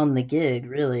the gig,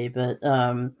 really. But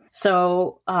I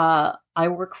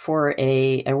work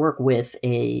with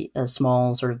a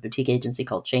small sort of boutique agency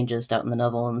called Changest out in the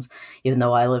Netherlands. Even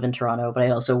though I live in Toronto, but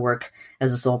I also work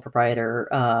as a sole proprietor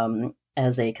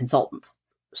as a consultant.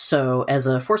 So as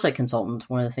a foresight consultant,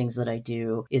 one of the things that I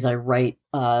do is I write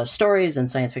stories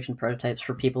and science fiction prototypes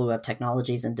for people who have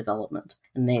technologies in development.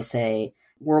 And they say,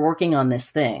 we're working on this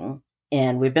thing,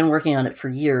 and we've been working on it for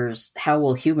years. How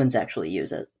will humans actually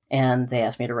use it? And they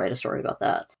asked me to write a story about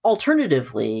that.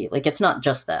 Alternatively, like, it's not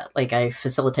just that. Like, I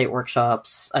facilitate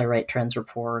workshops, I write trends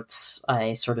reports,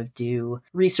 I sort of do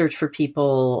research for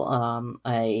people,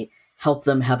 I help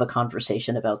them have a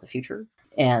conversation about the future.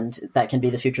 And that can be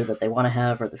the future that they want to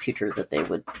have or the future that they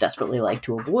would desperately like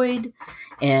to avoid.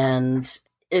 And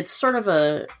it's sort of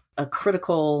a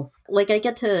critical, like, I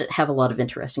get to have a lot of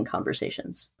interesting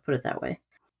conversations, put it that way.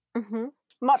 Mm-hmm.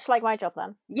 Much like my job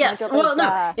then. Yes. Well,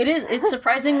 no, it is. It's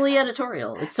surprisingly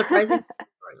editorial. It's surprisingly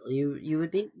editorial. You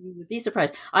would be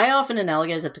surprised. I often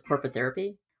analogize it to corporate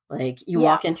therapy. Like, you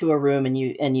walk into a room and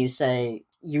you say,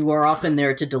 you are often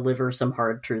there to deliver some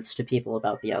hard truths to people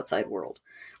about the outside world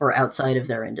or outside of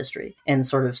their industry, and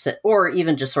sort of or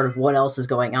even just sort of what else is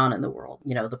going on in the world.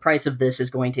 You know, the price of this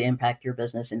is going to impact your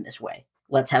business in this way.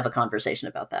 Let's have a conversation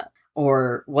about that.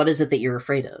 Or what is it that you're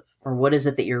afraid of? Or what is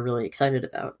it that you're really excited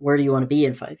about? Where do you want to be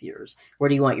in 5 years? Where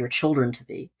do you want your children to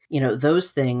be? You know,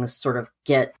 those things sort of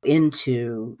get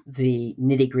into the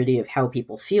nitty-gritty of how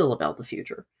people feel about the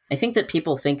future. I think that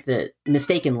people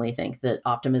mistakenly think that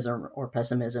optimism or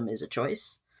pessimism is a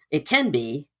choice. It can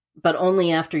be, but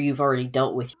only after you've already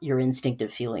dealt with your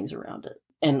instinctive feelings around it.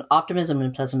 And optimism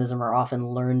and pessimism are often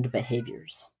learned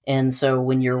behaviors. And so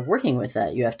when you're working with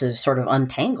that, you have to sort of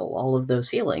untangle all of those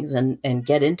feelings and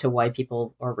get into why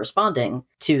people are responding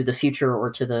to the future or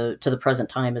to the present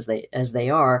time as they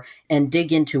are, and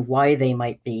dig into why they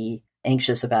might be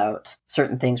anxious about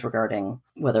certain things regarding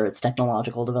whether it's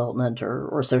technological development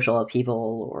or social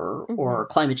upheaval or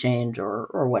climate change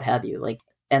or what have you. Like,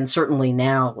 and certainly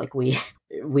now, like, we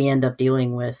end up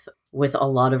dealing with a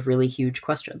lot of really huge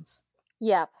questions.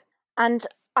 Yeah. And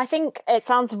I think it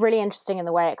sounds really interesting in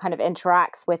the way it kind of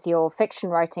interacts with your fiction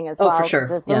writing as well. Oh, for sure.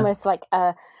 There's almost like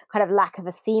a kind of lack of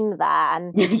a seam there.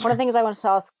 And one of the things I wanted to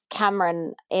ask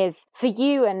Cameron is, for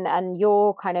you and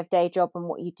your kind of day job and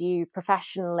what you do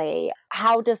professionally,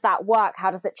 how does that work?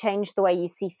 How does it change the way you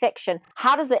see fiction?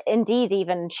 How does it indeed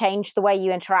even change the way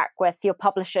you interact with your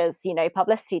publishers, you know,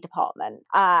 publicity department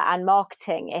and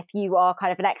marketing, if you are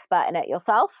kind of an expert in it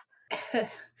yourself?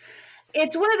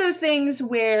 It's one of those things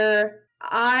where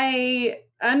I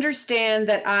understand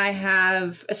that I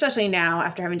have, especially now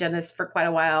after having done this for quite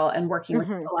a while and working with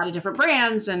a lot of different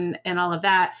brands and all of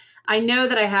that, I know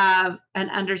that I have an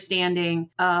understanding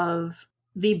of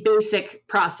the basic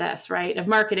process, right, of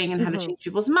marketing and how to change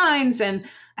people's minds and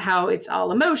how it's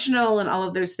all emotional and all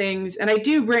of those things. And I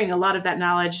do bring a lot of that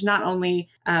knowledge, not only,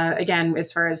 again,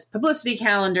 as far as publicity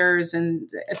calendars and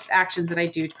actions that I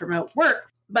do to promote work,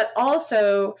 but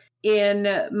also in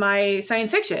my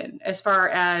science fiction, as far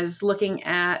as looking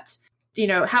at, you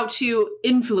know, how to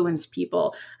influence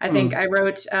people. I think I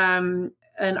wrote an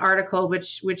article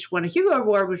which won a Hugo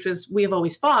Award, which was We Have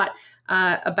Always Fought,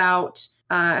 about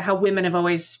how women have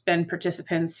always been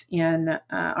participants in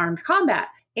armed combat.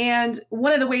 And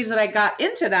one of the ways that I got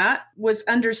into that was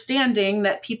understanding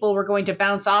that people were going to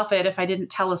bounce off it if I didn't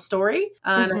tell a story,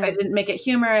 and if I didn't make it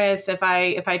humorous, if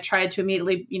I tried to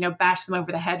immediately, you know, bash them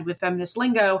over the head with feminist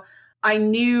lingo. I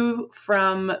knew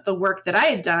from the work that I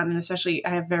had done, and especially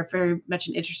I have very, very much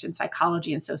an interest in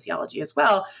psychology and sociology as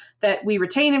well, that we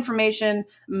retain information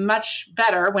much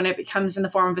better when it comes in the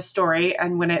form of a story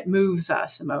and when it moves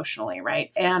us emotionally, right?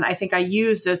 And I think I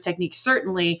use those techniques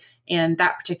certainly in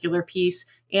that particular piece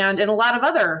and in a lot of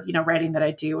other, you know, writing that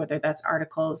I do, whether that's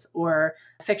articles or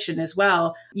fiction as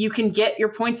well. You can get your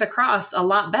points across a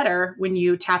lot better when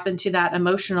you tap into that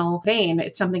emotional vein.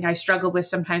 It's something I struggle with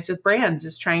sometimes with brands,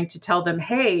 is trying to tell them,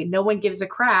 hey, no one gives a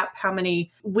crap how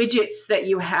many widgets that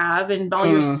you have and all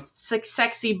your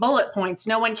sexy bullet points.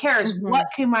 No one cares. What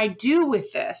can I do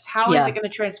with this? How is it going to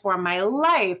transform my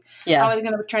life? How is it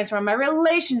going to transform my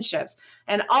relationships?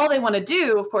 And all they want to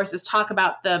do, of course, is talk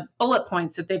about the bullet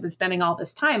points that they've been spending all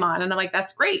this time on. And I'm like,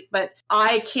 that's great, but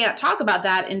I can't talk about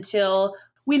that until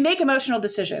we make emotional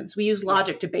decisions. We use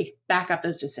logic to back up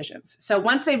those decisions. So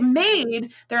once they've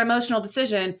made their emotional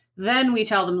decision, then we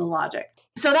tell them the logic.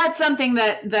 So that's something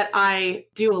that I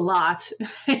do a lot.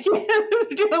 In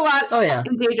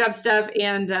day job stuff,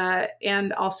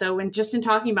 and also in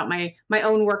talking about my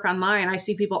own work online. I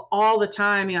see people all the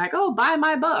time being like, "Oh, buy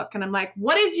my book," and I'm like,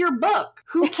 "What is your book?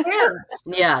 Who cares?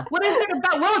 What is it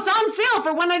about? Well, it's on sale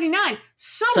for $1.99.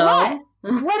 So what?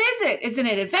 What is it? Is it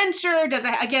an adventure? Does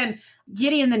it again?"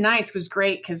 Gideon the Ninth was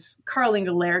great because Carl Inge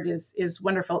Laird is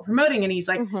wonderful at promoting, and he's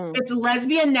like, it's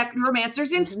lesbian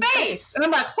necromancers in space. And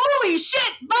I'm like, holy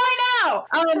shit, buy now.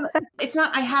 It's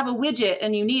not, I have a widget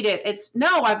and you need it. It's,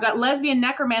 no, I've got lesbian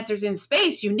necromancers in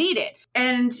space. You need it.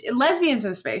 And lesbians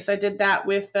in space. I did that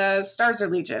with Stars Are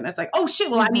Legion. It's like, oh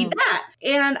shit, well, I need that.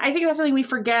 And I think that's something we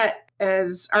forget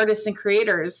as artists and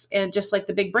creators, and just like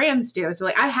the big brands do. So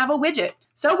like, I have a widget.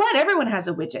 So what? Everyone has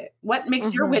a widget. What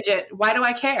makes your widget? Why do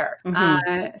I care?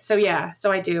 So yeah,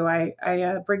 so I do. I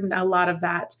bring a lot of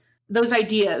those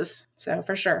ideas. So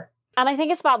for sure. And I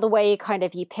think it's about the way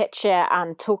you pitch it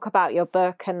and talk about your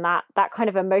book, and that kind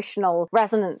of emotional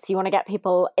resonance. You want to get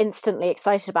people instantly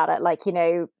excited about it. Like,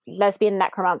 Lesbian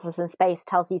Necromancers in Space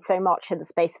tells you so much in the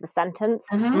space of a sentence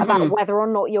about whether or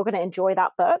not you're going to enjoy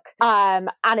that book. And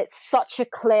it's such a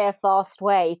clear, fast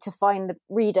way to find the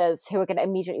readers who are going to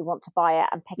immediately want to buy it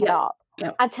and pick it up.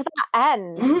 Yep. And to that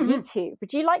end, you two,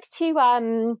 would you like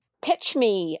to pitch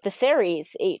me the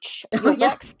series each? Your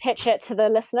books, pitch it to the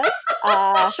listeners.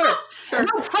 Sure.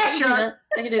 No pressure.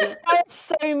 I can do that. That's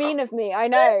so mean of me. I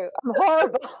know. I'm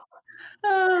horrible.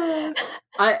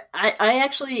 I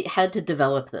actually had to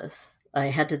develop this. I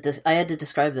had to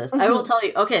describe this. I will tell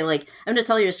you. Okay, like I'm going to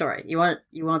tell you a story. You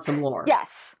want some lore? Yes.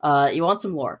 You want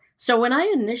some lore. So when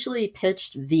I initially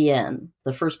pitched VN,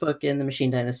 the first book in the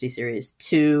Machine Dynasty series,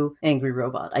 to Angry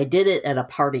Robot, I did it at a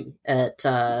party at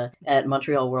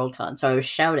Montreal Worldcon. So I was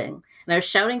shouting, and I was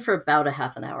shouting for about a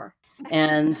half an hour.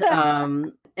 And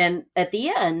and at the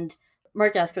end,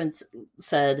 Mark Askins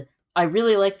said, "I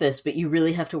really like this, but you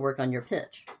really have to work on your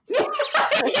pitch."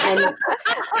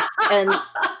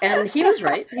 and he was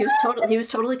right. He was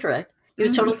totally correct. He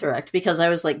was totally correct, because I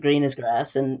was like green as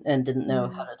grass and didn't know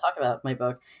how to talk about my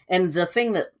book. And the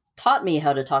thing that taught me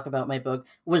how to talk about my book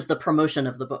was the promotion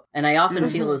of the book. And I often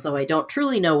feel as though I don't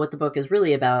truly know what the book is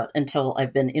really about until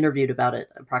I've been interviewed about it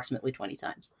approximately 20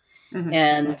 times.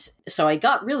 And so I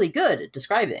got really good at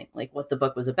describing like what the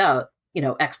book was about,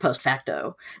 ex post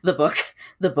facto, the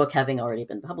book having already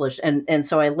been published. And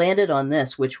so I landed on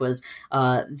this, which was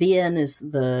VN is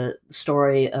the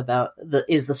story of a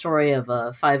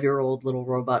 5-year-old little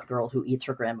robot girl who eats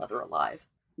her grandmother alive.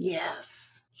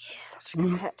 Yes. Such a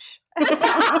good pitch.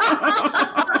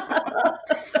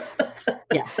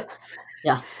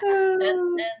 Yeah.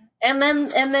 And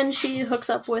then she hooks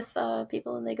up with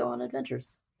people and they go on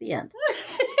adventures. The end.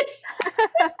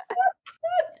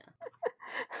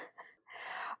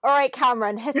 All right,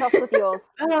 Cameron, hit us with yours.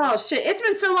 Oh shit! It's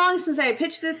been so long since I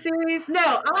pitched this series.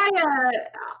 No,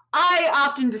 I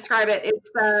often describe it.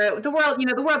 It's the world.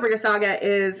 The Worldbreaker Saga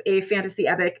is a fantasy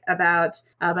epic about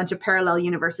a bunch of parallel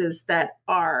universes that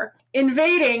are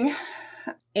invading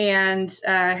and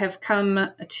have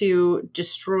come to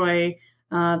destroy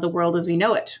the world as we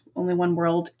know it. Only one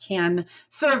world can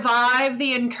survive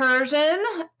the incursion.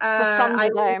 I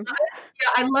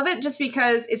love it just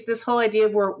because it's this whole idea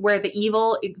of where the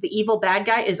evil bad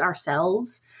guy is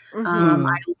ourselves. I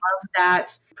love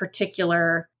that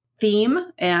particular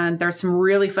theme, and there's some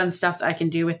really fun stuff that I can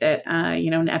do with it.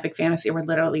 In epic fantasy where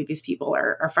literally these people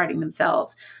are fighting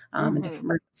themselves and to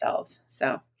murder themselves.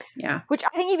 So yeah, which I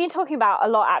think you've been talking about a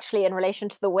lot actually in relation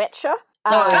to The Witcher.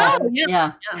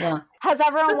 Yeah. Has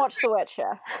everyone watched The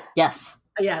Witcher? Yes.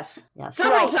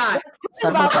 Several times.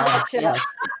 Yes.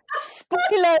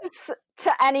 Spoilers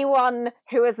to anyone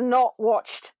who has not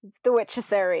watched the Witcher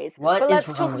series. But let's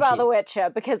talk about The Witcher,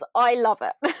 because I love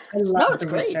it. I love it's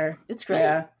great. Witcher. It's great.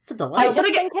 Yeah. It's a delight. I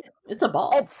just think it's a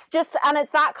ball. It's just, and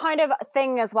it's that kind of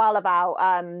thing as well about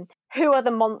who are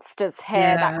the monsters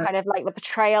here, that kind of like the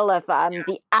portrayal of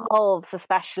the elves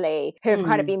especially, who have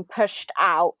kind of been pushed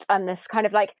out, and this kind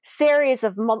of like series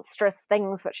of monstrous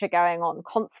things which are going on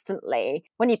constantly.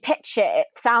 When you pitch it, it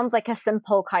sounds like a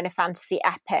simple kind of fantasy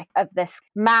epic of this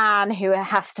man who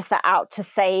has to set out to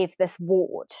save this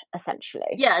ward,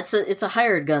 essentially. Yeah, it's a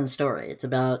hired gun story. It's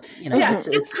about,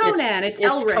 it's Conan, it's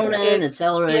Elric. Conan, it's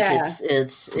Elric,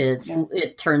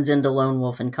 it turns into Lone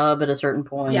Wolf and Cub at a certain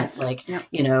point. Yes.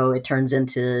 It turns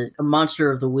into a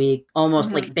monster of the week,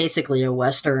 almost like basically a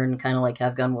Western, kind of like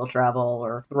Have Gun Will Travel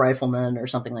or The Rifleman or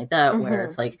something like that, where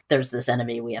it's like, there's this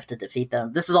enemy, we have to defeat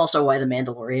them. This is also why The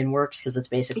Mandalorian works, because it's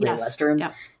basically a Western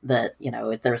that,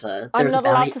 there's a I'm not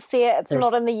bounty, allowed to see it. It's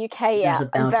not in the UK yet.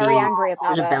 I'm very angry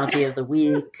about it. There's a bounty of the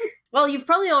week. Well, you've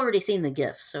probably already seen the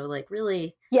GIF, so like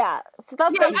really... Yeah, so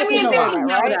that's basically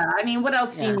right? I mean, what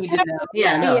else do you need to know?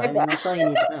 Yeah, no, I mean, that's all you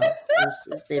need to know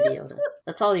is Baby Yoda.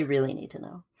 That's all you really need to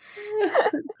know.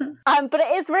 But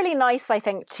it is really nice, I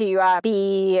think, to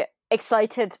be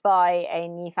excited by a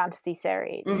new fantasy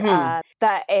series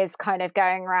that is kind of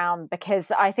going around, because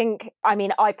I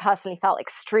personally felt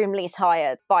extremely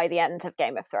tired by the end of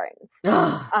Game of Thrones.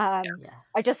 I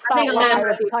just felt like I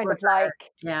was kind of like...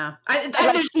 Yeah.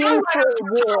 war.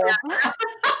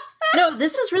 No,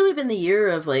 this has really been the year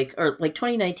of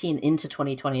 2019 into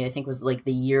 2020, I think, was like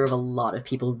the year of a lot of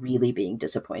people really being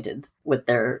disappointed with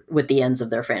the ends of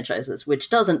their franchises, which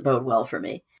doesn't bode well for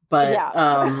me. But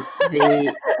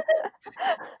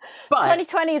But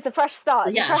 2020 is a fresh start.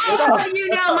 It's a Yeah, fresh it's start. Oh, you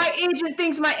That's know, all. my agent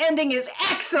thinks my ending is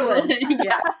excellent.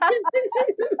 yeah.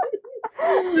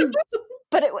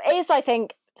 But it is, I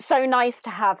think, so nice to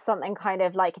have something kind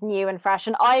of like new and fresh.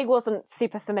 And I wasn't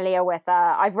super familiar with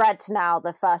I've read now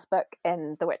the first book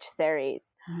in the Witcher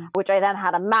series, which I then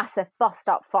had a massive bust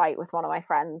up fight with one of my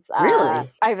friends Really?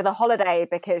 over the holiday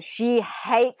because she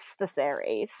hates the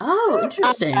series. Oh,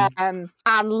 interesting. And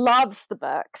loves the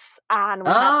books, and we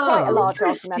had quite a large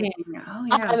argument. Interesting. Oh,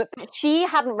 yeah. But she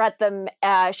hadn't read them.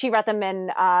 She read them in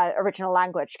original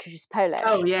language because she's Polish.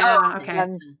 Oh, yeah.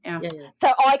 Okay. Yeah.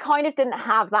 So I kind of didn't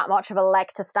have that much of a leg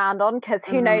to stand on because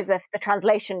who knows if the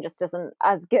translation just isn't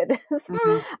as good as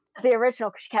the original.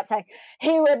 Because she kept saying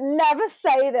he would never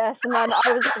say this, and then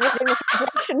I was reading the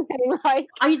translation, being like,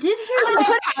 I did hear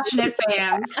We're passionate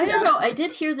fans. I don't know. I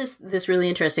did hear this really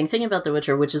interesting thing about The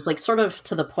Witcher, which is like sort of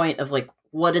to the point of like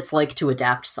what it's like to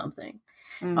adapt something.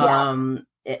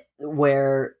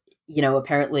 Where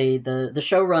apparently the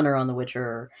showrunner on The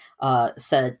Witcher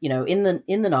said, in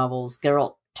the novels,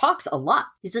 Geralt talks a lot.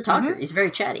 He's a talker. He's very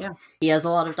chatty. Yeah. He has a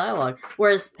lot of dialogue.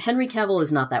 Whereas Henry Cavill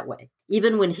is not that way.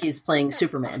 Even when he's playing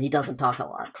Superman, he doesn't talk a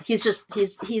lot. He's just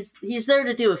he's there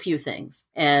to do a few things,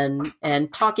 and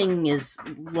talking is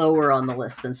lower on the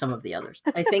list than some of the others.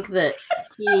 I think that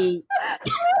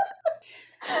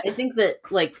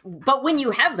but when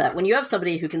you have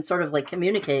somebody who can sort of like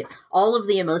communicate all of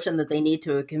the emotion that they need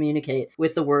to communicate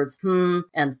with the words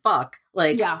and fuck,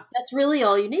 that's really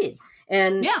all you need.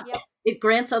 And it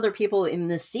grants other people in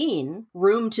the scene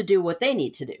room to do what they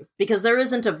need to do, because there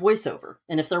isn't a voiceover.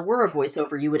 And if there were a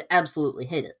voiceover, you would absolutely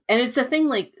hate it. And it's a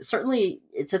thing certainly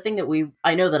it's a thing that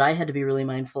I know that I had to be really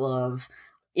mindful of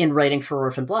in writing for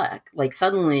Orphan Black. Like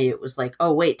suddenly it was like,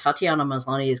 oh wait, Tatiana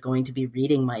Maslany is going to be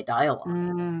reading my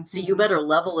dialogue. So you better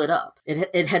level it up.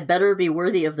 It had better be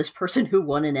worthy of this person who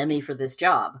won an Emmy for this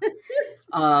job.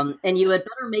 And you had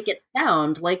better make it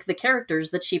sound like the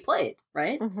characters that she played,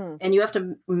 right? And you have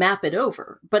to map it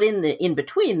over. But in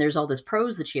between, there's all this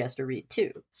prose that she has to read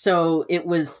too. So it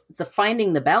was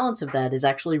finding the balance of that is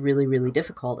actually really, really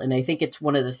difficult. And I think it's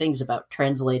one of the things about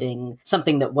translating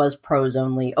something that was prose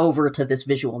only over to this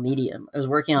visual medium. I was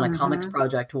working on a comics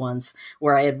project once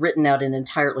where I had written out an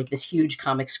entire, this huge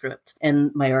comic script.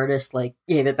 And my artist,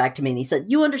 gave it back to me and he said,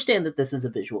 you understand that this is a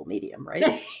visual medium,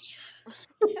 right?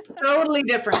 Totally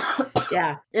different.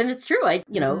 Yeah. And it's true.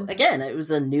 Again, it was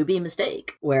a newbie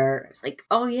mistake where it's like,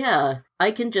 oh yeah,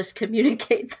 I can just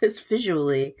communicate this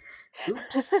visually.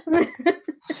 Oops.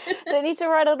 Don't need to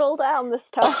write it all down this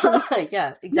time.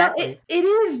 Yeah, exactly. No, it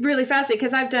is really fascinating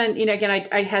because I've done, again,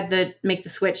 I had to make the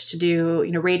switch to do,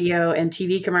 radio and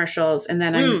TV commercials. And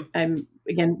then I'm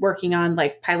again working on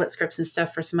pilot scripts and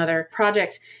stuff for some other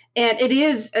projects. And it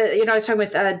is, I was talking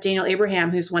with Daniel Abraham,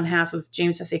 who's one half of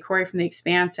James S.A. Corey from The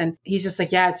Expanse. And he's just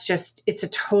like, yeah, it's a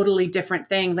totally different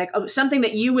thing. Something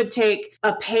that you would take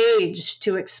a page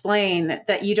to explain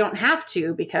that you don't have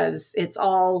to, because it's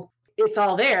all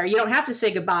there. You don't have to say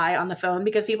goodbye on the phone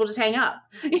because people just hang up.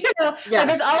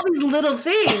 There's all these little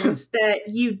things that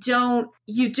you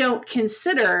don't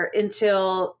consider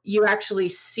until you actually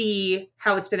see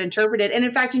how it's been interpreted. And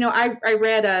in fact, I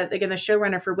read again, the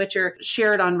showrunner for Witcher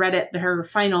shared on Reddit her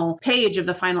final page of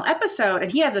the final episode,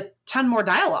 and he has a ton more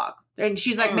dialogue. And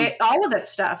she's like, all of that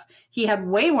stuff, he had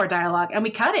way more dialogue, and we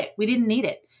cut it. We didn't need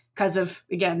it because of,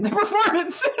 again, the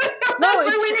performance. No,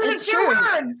 it's true.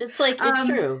 It's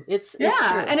true. It's true.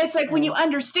 And it's like when you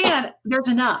understand there's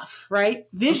enough, right?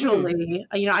 Visually,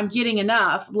 I'm getting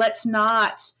enough. Let's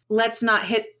not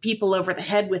hit people over the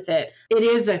head with it. It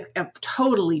is a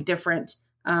totally different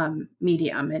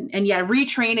medium. And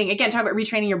retraining, again, talk about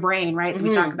retraining your brain, right? That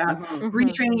we talk about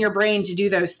retraining your brain to do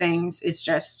those things is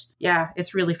just,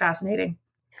 it's really fascinating.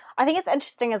 I think it's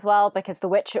interesting as well because The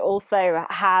Witcher also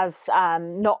has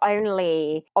not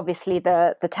only obviously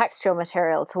the textual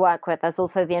material to work with, there's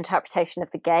also the interpretation of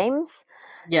the games.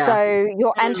 Yeah. So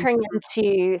you're entering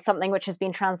into something which has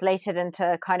been translated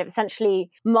into kind of essentially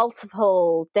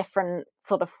multiple different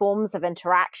sort of forms of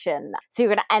interaction. So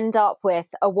you're going to end up with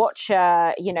a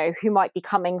watcher, who might be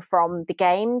coming from the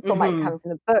games or might be coming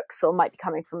from the books or might be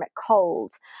coming from it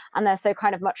cold. And there's so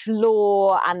kind of much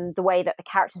lore and the way that the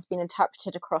character's been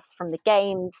interpreted across from the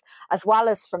games as well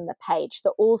as from the page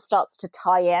that all starts to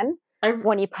tie in.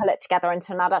 When you pull it together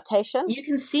into an adaptation. You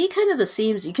can see kind of the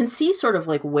seams. You can see sort of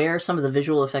where some of the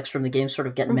visual effects from the game sort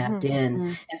of get mapped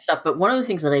in and stuff. But one of the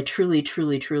things that I truly,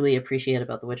 truly, truly appreciate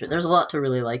about The Witcher, there's a lot to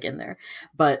really like in there.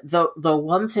 But the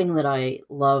one thing that I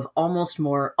love almost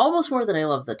more than I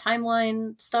love the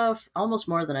timeline stuff, almost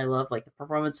more than I love the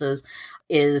performances,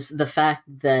 is the fact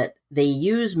that they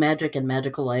use magic and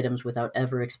magical items without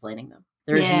ever explaining them.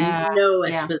 There's no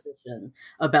Yeah. exposition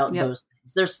about Yep. those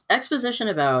things. There's exposition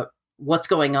about what's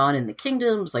going on in the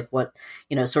kingdoms, like what,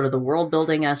 sort of the world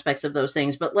building aspects of those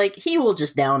things. But like, he will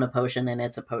just down a potion and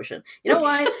it's a potion. You know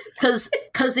why?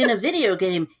 Because in a video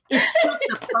game, it's just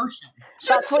a potion.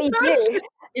 That's what you do.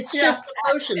 It's just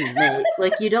a potion, mate.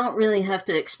 Like, you don't really have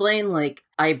to explain, like,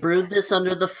 I brewed this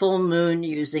under the full moon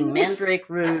using mandrake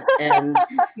root and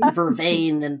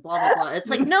vervain and blah, blah, blah. It's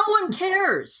like, no one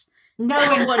cares. No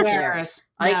one cares.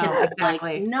 I No, can,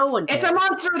 exactly. like, no one cares. It's a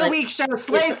Monster of the Week show.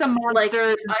 Slay some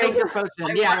monsters and take your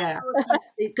potion. Yeah.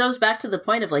 It goes back to the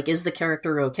point of, like, is the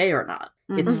character okay or not?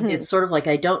 Mhm. It's sort of like,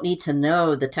 I don't need to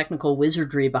know the technical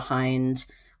wizardry behind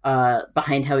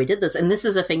how he did this. And this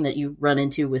is a thing that you run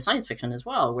into with science fiction as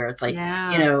well, where it's like,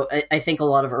 I think a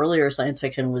lot of earlier science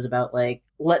fiction was about, like,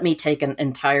 let me take an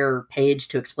entire page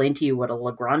to explain to you what a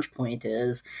Lagrange point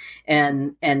is.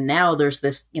 And now there's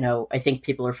this, I think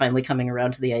people are finally coming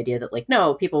around to the idea that, like,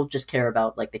 no, people just care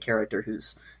about, like, the character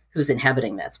who's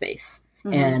inhabiting that space.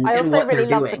 Mhm. And I also what really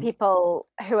they're love doing. the people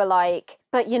who are like,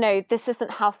 but this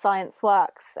isn't how science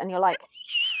works. And you're like,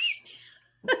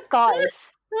 guys,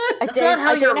 That's not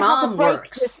how your mom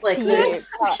works. This Like, to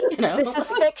there's, you. This is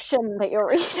fiction that you're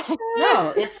reading.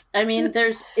 No, it's, I mean,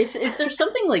 there's, if there's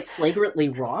something, like, flagrantly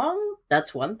wrong,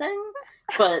 that's one thing,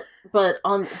 but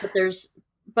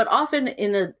often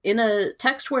in a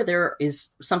text where there is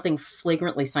something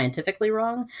flagrantly scientifically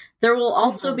wrong, there will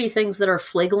also be things that are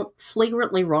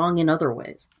flagrantly wrong in other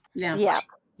ways. Yeah.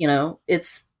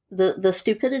 It's the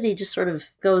stupidity just sort of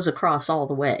goes across all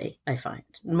the way, I find.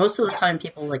 Most of the time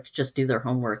people, like, just do their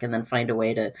homework and then find a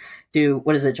way to do,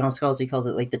 what is it, John Scalzi calls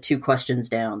it, like, the 2 questions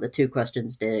down, the 2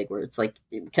 questions dig, where it's like,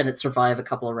 can it survive a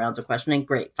couple of rounds of questioning?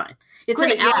 Great, fine. It's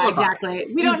an alibi. Exactly.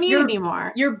 We don't need any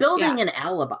more. You're building an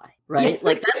alibi, right?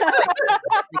 Like, that's how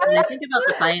like, when I think about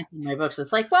the science in my books,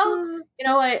 it's like, well,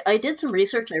 I did some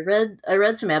research. I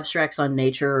read some abstracts on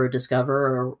Nature or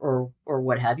Discover or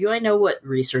what have you. I know what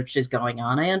research is going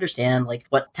on. I understand, like,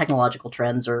 what technological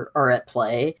trends are at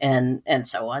play and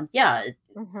so on. Yeah,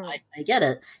 I get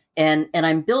it. And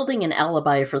I'm building an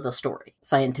alibi for the story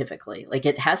scientifically. Like,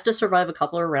 it has to survive a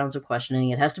couple of rounds of questioning.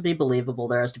 It has to be believable.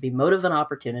 There has to be motive and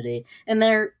opportunity. And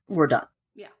we're done.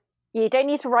 You don't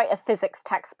need to write a physics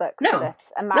textbook for this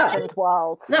imagined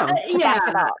world. No. To back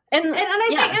it up. And I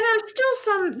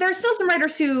think, and there's still some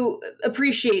writers who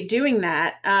appreciate doing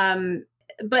that.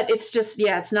 But it's just,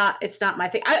 it's not my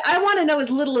thing. I want to know as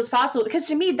little as possible, because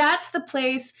to me, that's the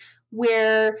place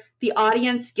where the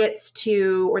audience gets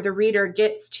to, or the reader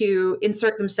gets to,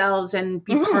 insert themselves and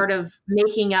be part of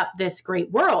making up this great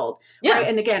world. Yeah. Right?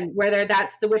 And again, whether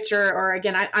that's The Witcher, or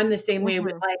again, I'm the same way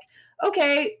with, like,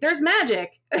 okay, there's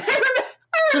magic.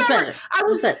 Just magic. I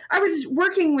was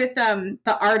working with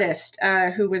the artist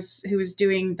who was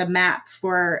doing the map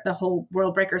for the whole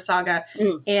Worldbreaker saga,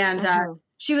 and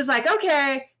she was like,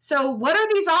 okay, so what are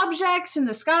these objects in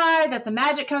the sky that the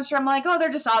magic comes from? I'm like, oh, they're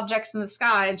just objects in the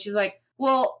sky. And she's like,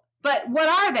 well, but what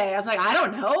are they? I was like, I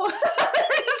don't know.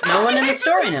 No one in the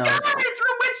story knows. From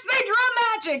which they draw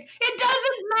magic. It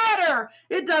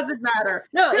doesn't matter.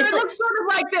 No, it it's looks sort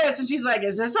of like this. And she's like,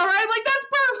 is this all right? I'm like, that's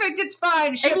perfect. It's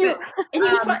fine. Ship it. And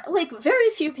you find, like, very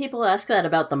few people ask that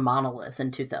about the monolith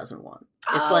in 2001.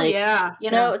 It's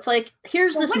it's like,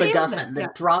 here's this MacGuffin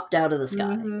that dropped out of the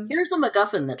sky. Here's a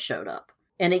MacGuffin that showed up,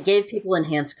 and it gave people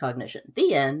enhanced cognition.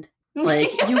 The end.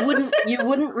 Like, you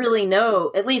wouldn't really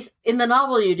know. At least in the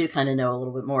novel, you do kind of know a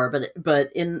little bit more.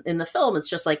 But in the film, it's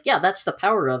just like, that's the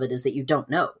power of it, is that you don't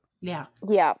know. Yeah.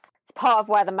 It's part of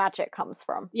where the magic comes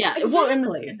from. Yeah. Exactly. Well, and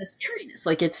the scariness,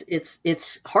 like,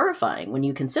 it's horrifying when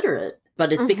you consider it.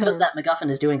 But it's because that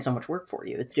MacGuffin is doing so much work for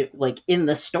you. It's like, in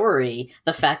the story,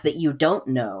 the fact that you don't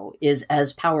know is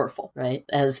as powerful, right?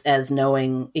 As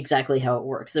knowing exactly how it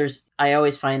works. I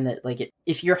always find that, like,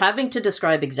 if you're having to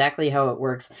describe exactly how it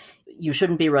works, you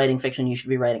shouldn't be writing fiction. You should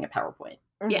be writing a PowerPoint.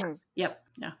 Yes. Yep.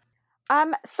 Yeah.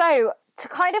 So to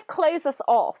kind of close us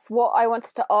off, what I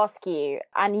wanted to ask you,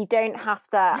 and you don't have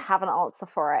to have an answer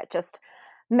for it, just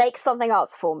make something up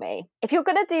for me. If you're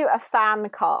going to do a fan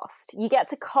cast, you get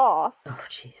to cast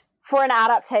for an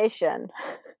adaptation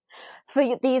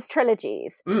for these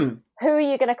trilogies. Who are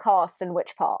you going to cast and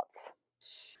which parts?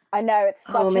 I know it's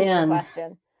such a good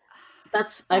question.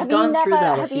 I've gone through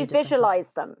that. Have you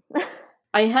visualized them?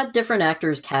 I had different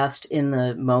actors cast in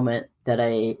the moment that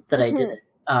I did it.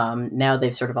 Now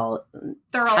they've sort of all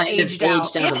aged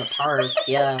out of the parts.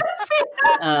 Yeah.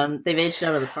 They've aged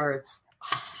out of the parts.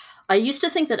 I used to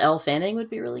think that Elle Fanning would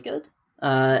be really good.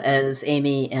 as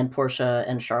Amy and Portia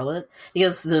and Charlotte,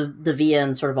 because the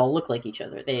VNs sort of all look like each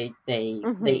other. They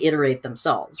iterate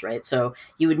themselves, right? So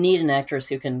you would need an actress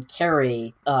who can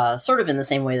carry, sort of in the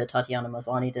same way that Tatiana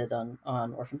Maslany did on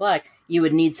Orphan Black. You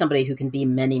would need somebody who can be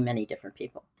many, many different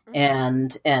people,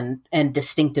 and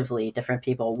distinctively different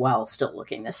people while still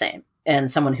looking the same.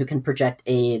 And someone who can project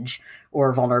age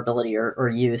or vulnerability or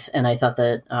youth. And I thought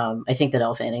that, I think that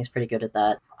Elle Fanning's pretty good at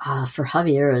that. For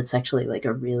Javier, it's actually like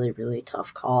a really, really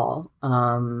tough call.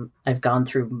 I've gone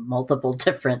through multiple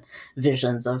different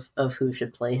visions of who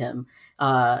should play him.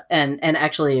 And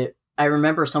actually, I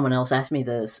remember someone else asked me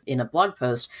this in a blog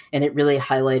post, and it really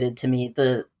highlighted to me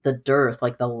the dearth,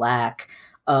 like the lack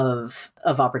of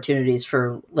opportunities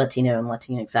for Latino and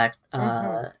Latinx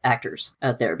actors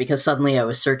out there, because suddenly I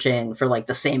was searching for like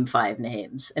the same 5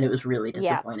 names, and it was really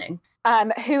disappointing.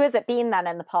 Who has it been then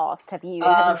in the past? Have you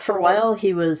for a while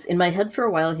he was in my head. For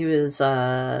a while he was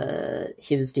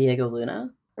Diego Luna.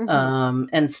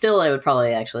 And still I would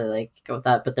probably actually like go with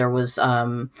that, but there was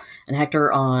an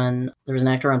actor on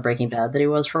Breaking Bad that he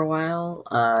was for a while.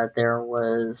 There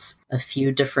was a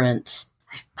few different.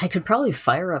 I could probably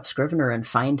fire up Scrivener and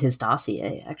find his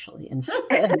dossier, actually, and find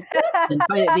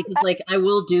it, because like I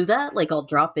will do that. Like I'll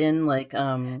drop in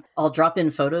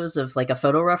photos of like a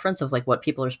photo reference of like what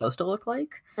people are supposed to look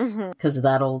like, because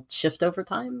that'll shift over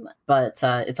time. But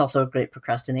it's also a great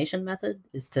procrastination method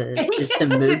is to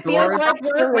mood board.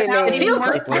 It feels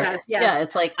like work. Yeah,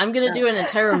 it's like I'm gonna do an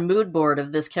entire mood board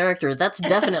of this character. That's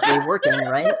definitely working,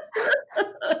 right?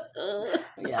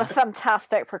 It's a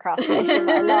fantastic procrastination.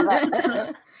 I love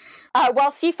it.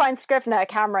 Whilst you find Scrivener,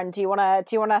 Cameron, do you want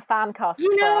to fan cast?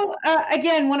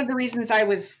 Again, one of the reasons I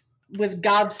was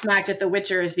gobsmacked at The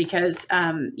Witcher is because,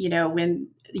 when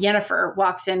Yennefer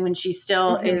walks in when she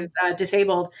still is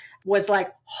disabled, was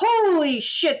like, holy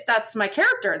shit, that's my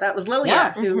character. That was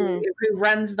Lilia, who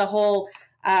runs the whole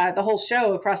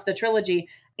show across the trilogy.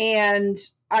 And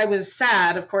I was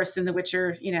sad, of course, in The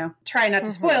Witcher, try not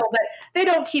to spoil, but they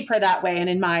don't keep her that way. And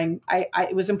in mine,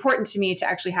 it was important to me to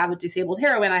actually have a disabled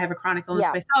heroine. I have a chronic illness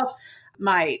myself.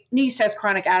 My niece has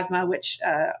chronic asthma, which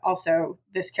also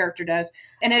this character does.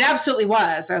 And it absolutely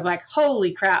was. I was like,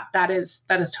 holy crap, that is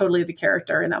totally the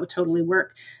character. And that would totally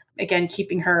work. Again,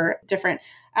 keeping her different.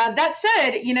 That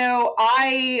said,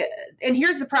 and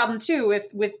here's the problem too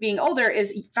with being older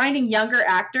is finding younger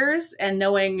actors and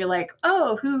knowing like,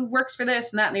 oh, who works for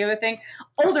this and that and the other thing.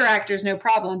 Older actors, no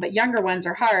problem, but younger ones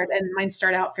are hard, and mine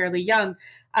start out fairly young.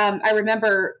 I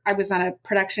remember I was on a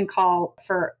production call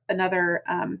for another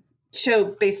show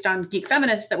based on Geek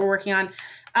Feminists that we're working on,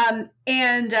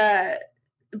 and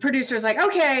the producer's like,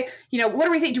 okay, what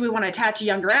do we think? Do we want to attach a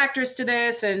younger actress to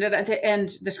this? And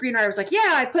the screenwriter was like,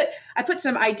 yeah, I put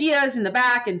some ideas in the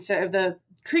back and so the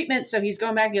treatment. So he's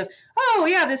going back and he goes, oh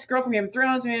yeah, this girl from Game of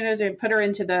Thrones, and put her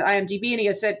into the IMDb. And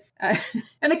he said, and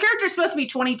the character's supposed to be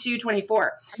 22,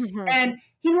 24. And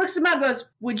he looks him up and goes,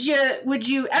 would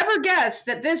you ever guess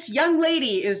that this young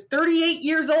lady is 38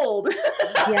 years old?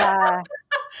 Yeah.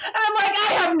 And I'm like,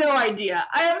 I have no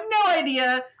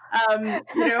idea.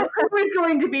 Who is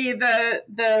going to be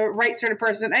the right sort of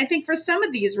person? I think for some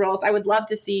of these roles, I would love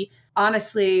to see,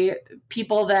 honestly,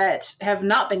 people that have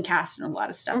not been cast in a lot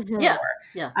of stuff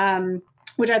before.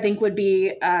 Which I think would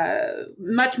be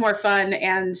much more fun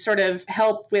and sort of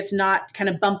help with not kind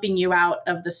of bumping you out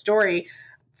of the story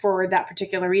for that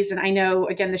particular reason. I know,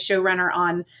 again, the showrunner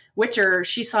on Witcher,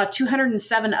 she saw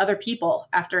 207 other people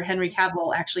after Henry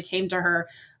Cavill actually came to her.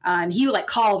 And he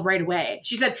called right away.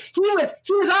 She said he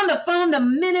was on the phone the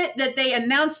minute that they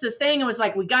announced the thing and was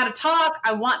like, we got to talk.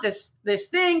 I want this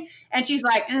thing. And she's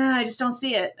like, I just don't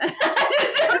see it.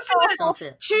 I just don't see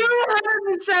it.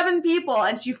 207 people.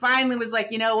 And she finally was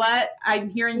like, you know what? I'm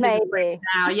hearing his voice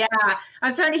now. Yeah.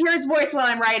 I'm starting to hear his voice while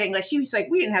I'm writing. Like she was like,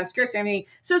 we didn't have scripts or anything.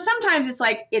 So sometimes it's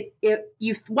like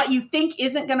what you think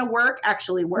isn't going to work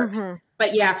actually works.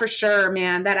 But yeah, for sure,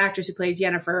 man, that actress who plays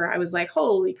Yennefer, I was like,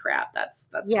 holy crap, that's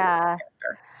yeah.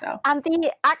 So, and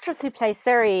the actress who plays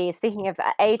Ciri, speaking of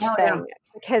the age thing,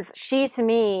 because she to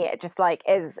me just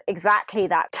is exactly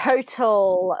that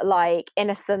total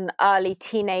innocent early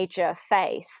teenager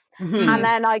face. And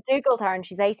then I googled her and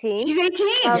she's 18. She's 18.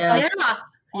 Yeah.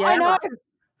 I know.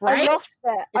 Right? I lost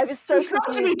it. I was so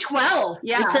supposed to be 12.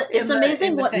 Yeah. It's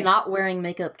amazing what not wearing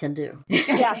makeup can do.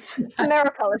 Yes. It's a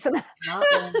miracle, isn't it? Not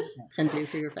wearing makeup can do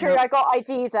for your face. True. I got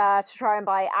ID'd to try and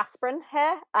buy aspirin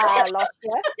here last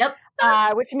year. Yep.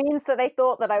 Which means that they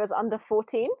thought that I was under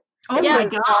 14. Oh my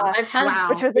God. I've had,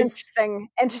 which was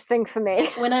interesting for me.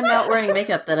 It's when I'm not wearing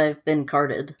makeup that I've been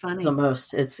carded the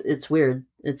most. It's weird.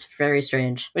 It's very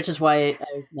strange, which is why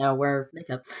I now wear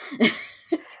makeup.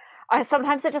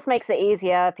 Sometimes it just makes it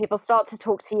easier. People start to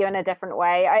talk to you in a different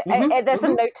way. There's a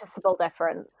noticeable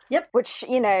difference. Yep. Which,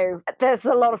 there's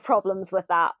a lot of problems with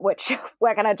that, which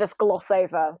we're going to just gloss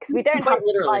over because we don't have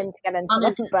time to get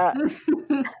into them.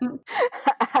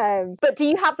 But do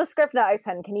you have the Scrivener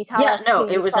open? Can you tell us? Yeah, no,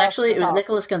 it was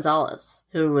Nicholas Gonzalez,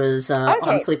 who was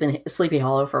on Sleepy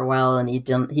Hollow for a while, and he'd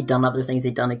done other things.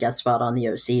 He'd done a guest spot on the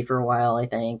OC for a while, I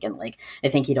think, and I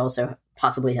think he'd also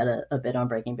possibly had a bit on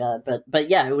Breaking Bad, but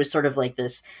yeah, it was sort of like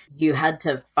this. You had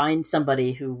to find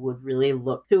somebody who would really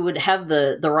who would have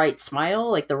the right smile,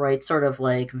 like the right sort of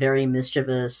very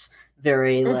mischievous,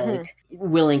 very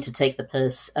willing to take the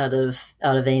piss out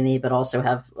of Amy, but also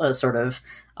have a sort of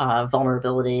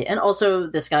vulnerability, and also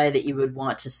this guy that you would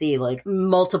want to see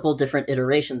multiple different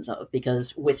iterations of,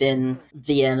 because within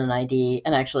VN and ID,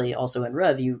 and actually also in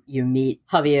Rev, you meet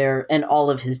Javier and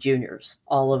all of his juniors,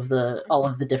 all of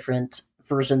the different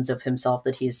versions of himself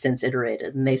that he's since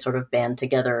iterated, and they sort of band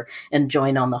together and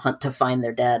join on the hunt to find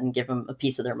their dad and give him a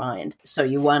piece of their mind. So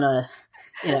you want to,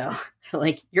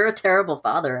 you're a terrible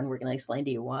father, and we're going to explain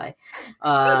to you why.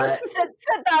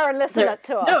 Sit there and listen to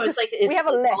us. No, it's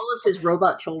all of his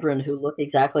robot children who look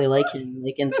exactly like him,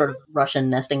 in sort of Russian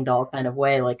nesting doll kind of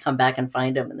way, come back and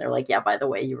find him, and they're like, yeah, by the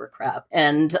way, you were crap.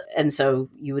 And so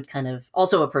you would kind of,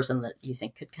 also a person that you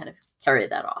think could kind of carry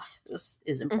that off is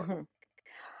important. Mm-hmm.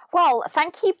 Well,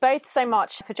 thank you both so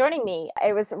much for joining me.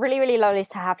 It was really, really lovely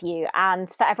to have you. And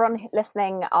for everyone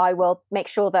listening, I will make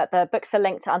sure that the books are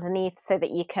linked underneath so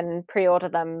that you can pre-order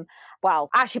them. Well,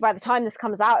 actually, by the time this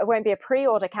comes out, it won't be a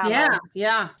pre-order count.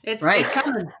 Yeah. It's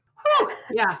coming.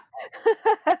 Yeah.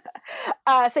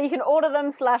 So you can order them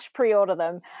 / pre-order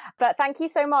them. But thank you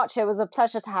so much. It was a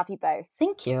pleasure to have you both.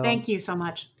 Thank you. Thank you so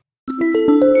much.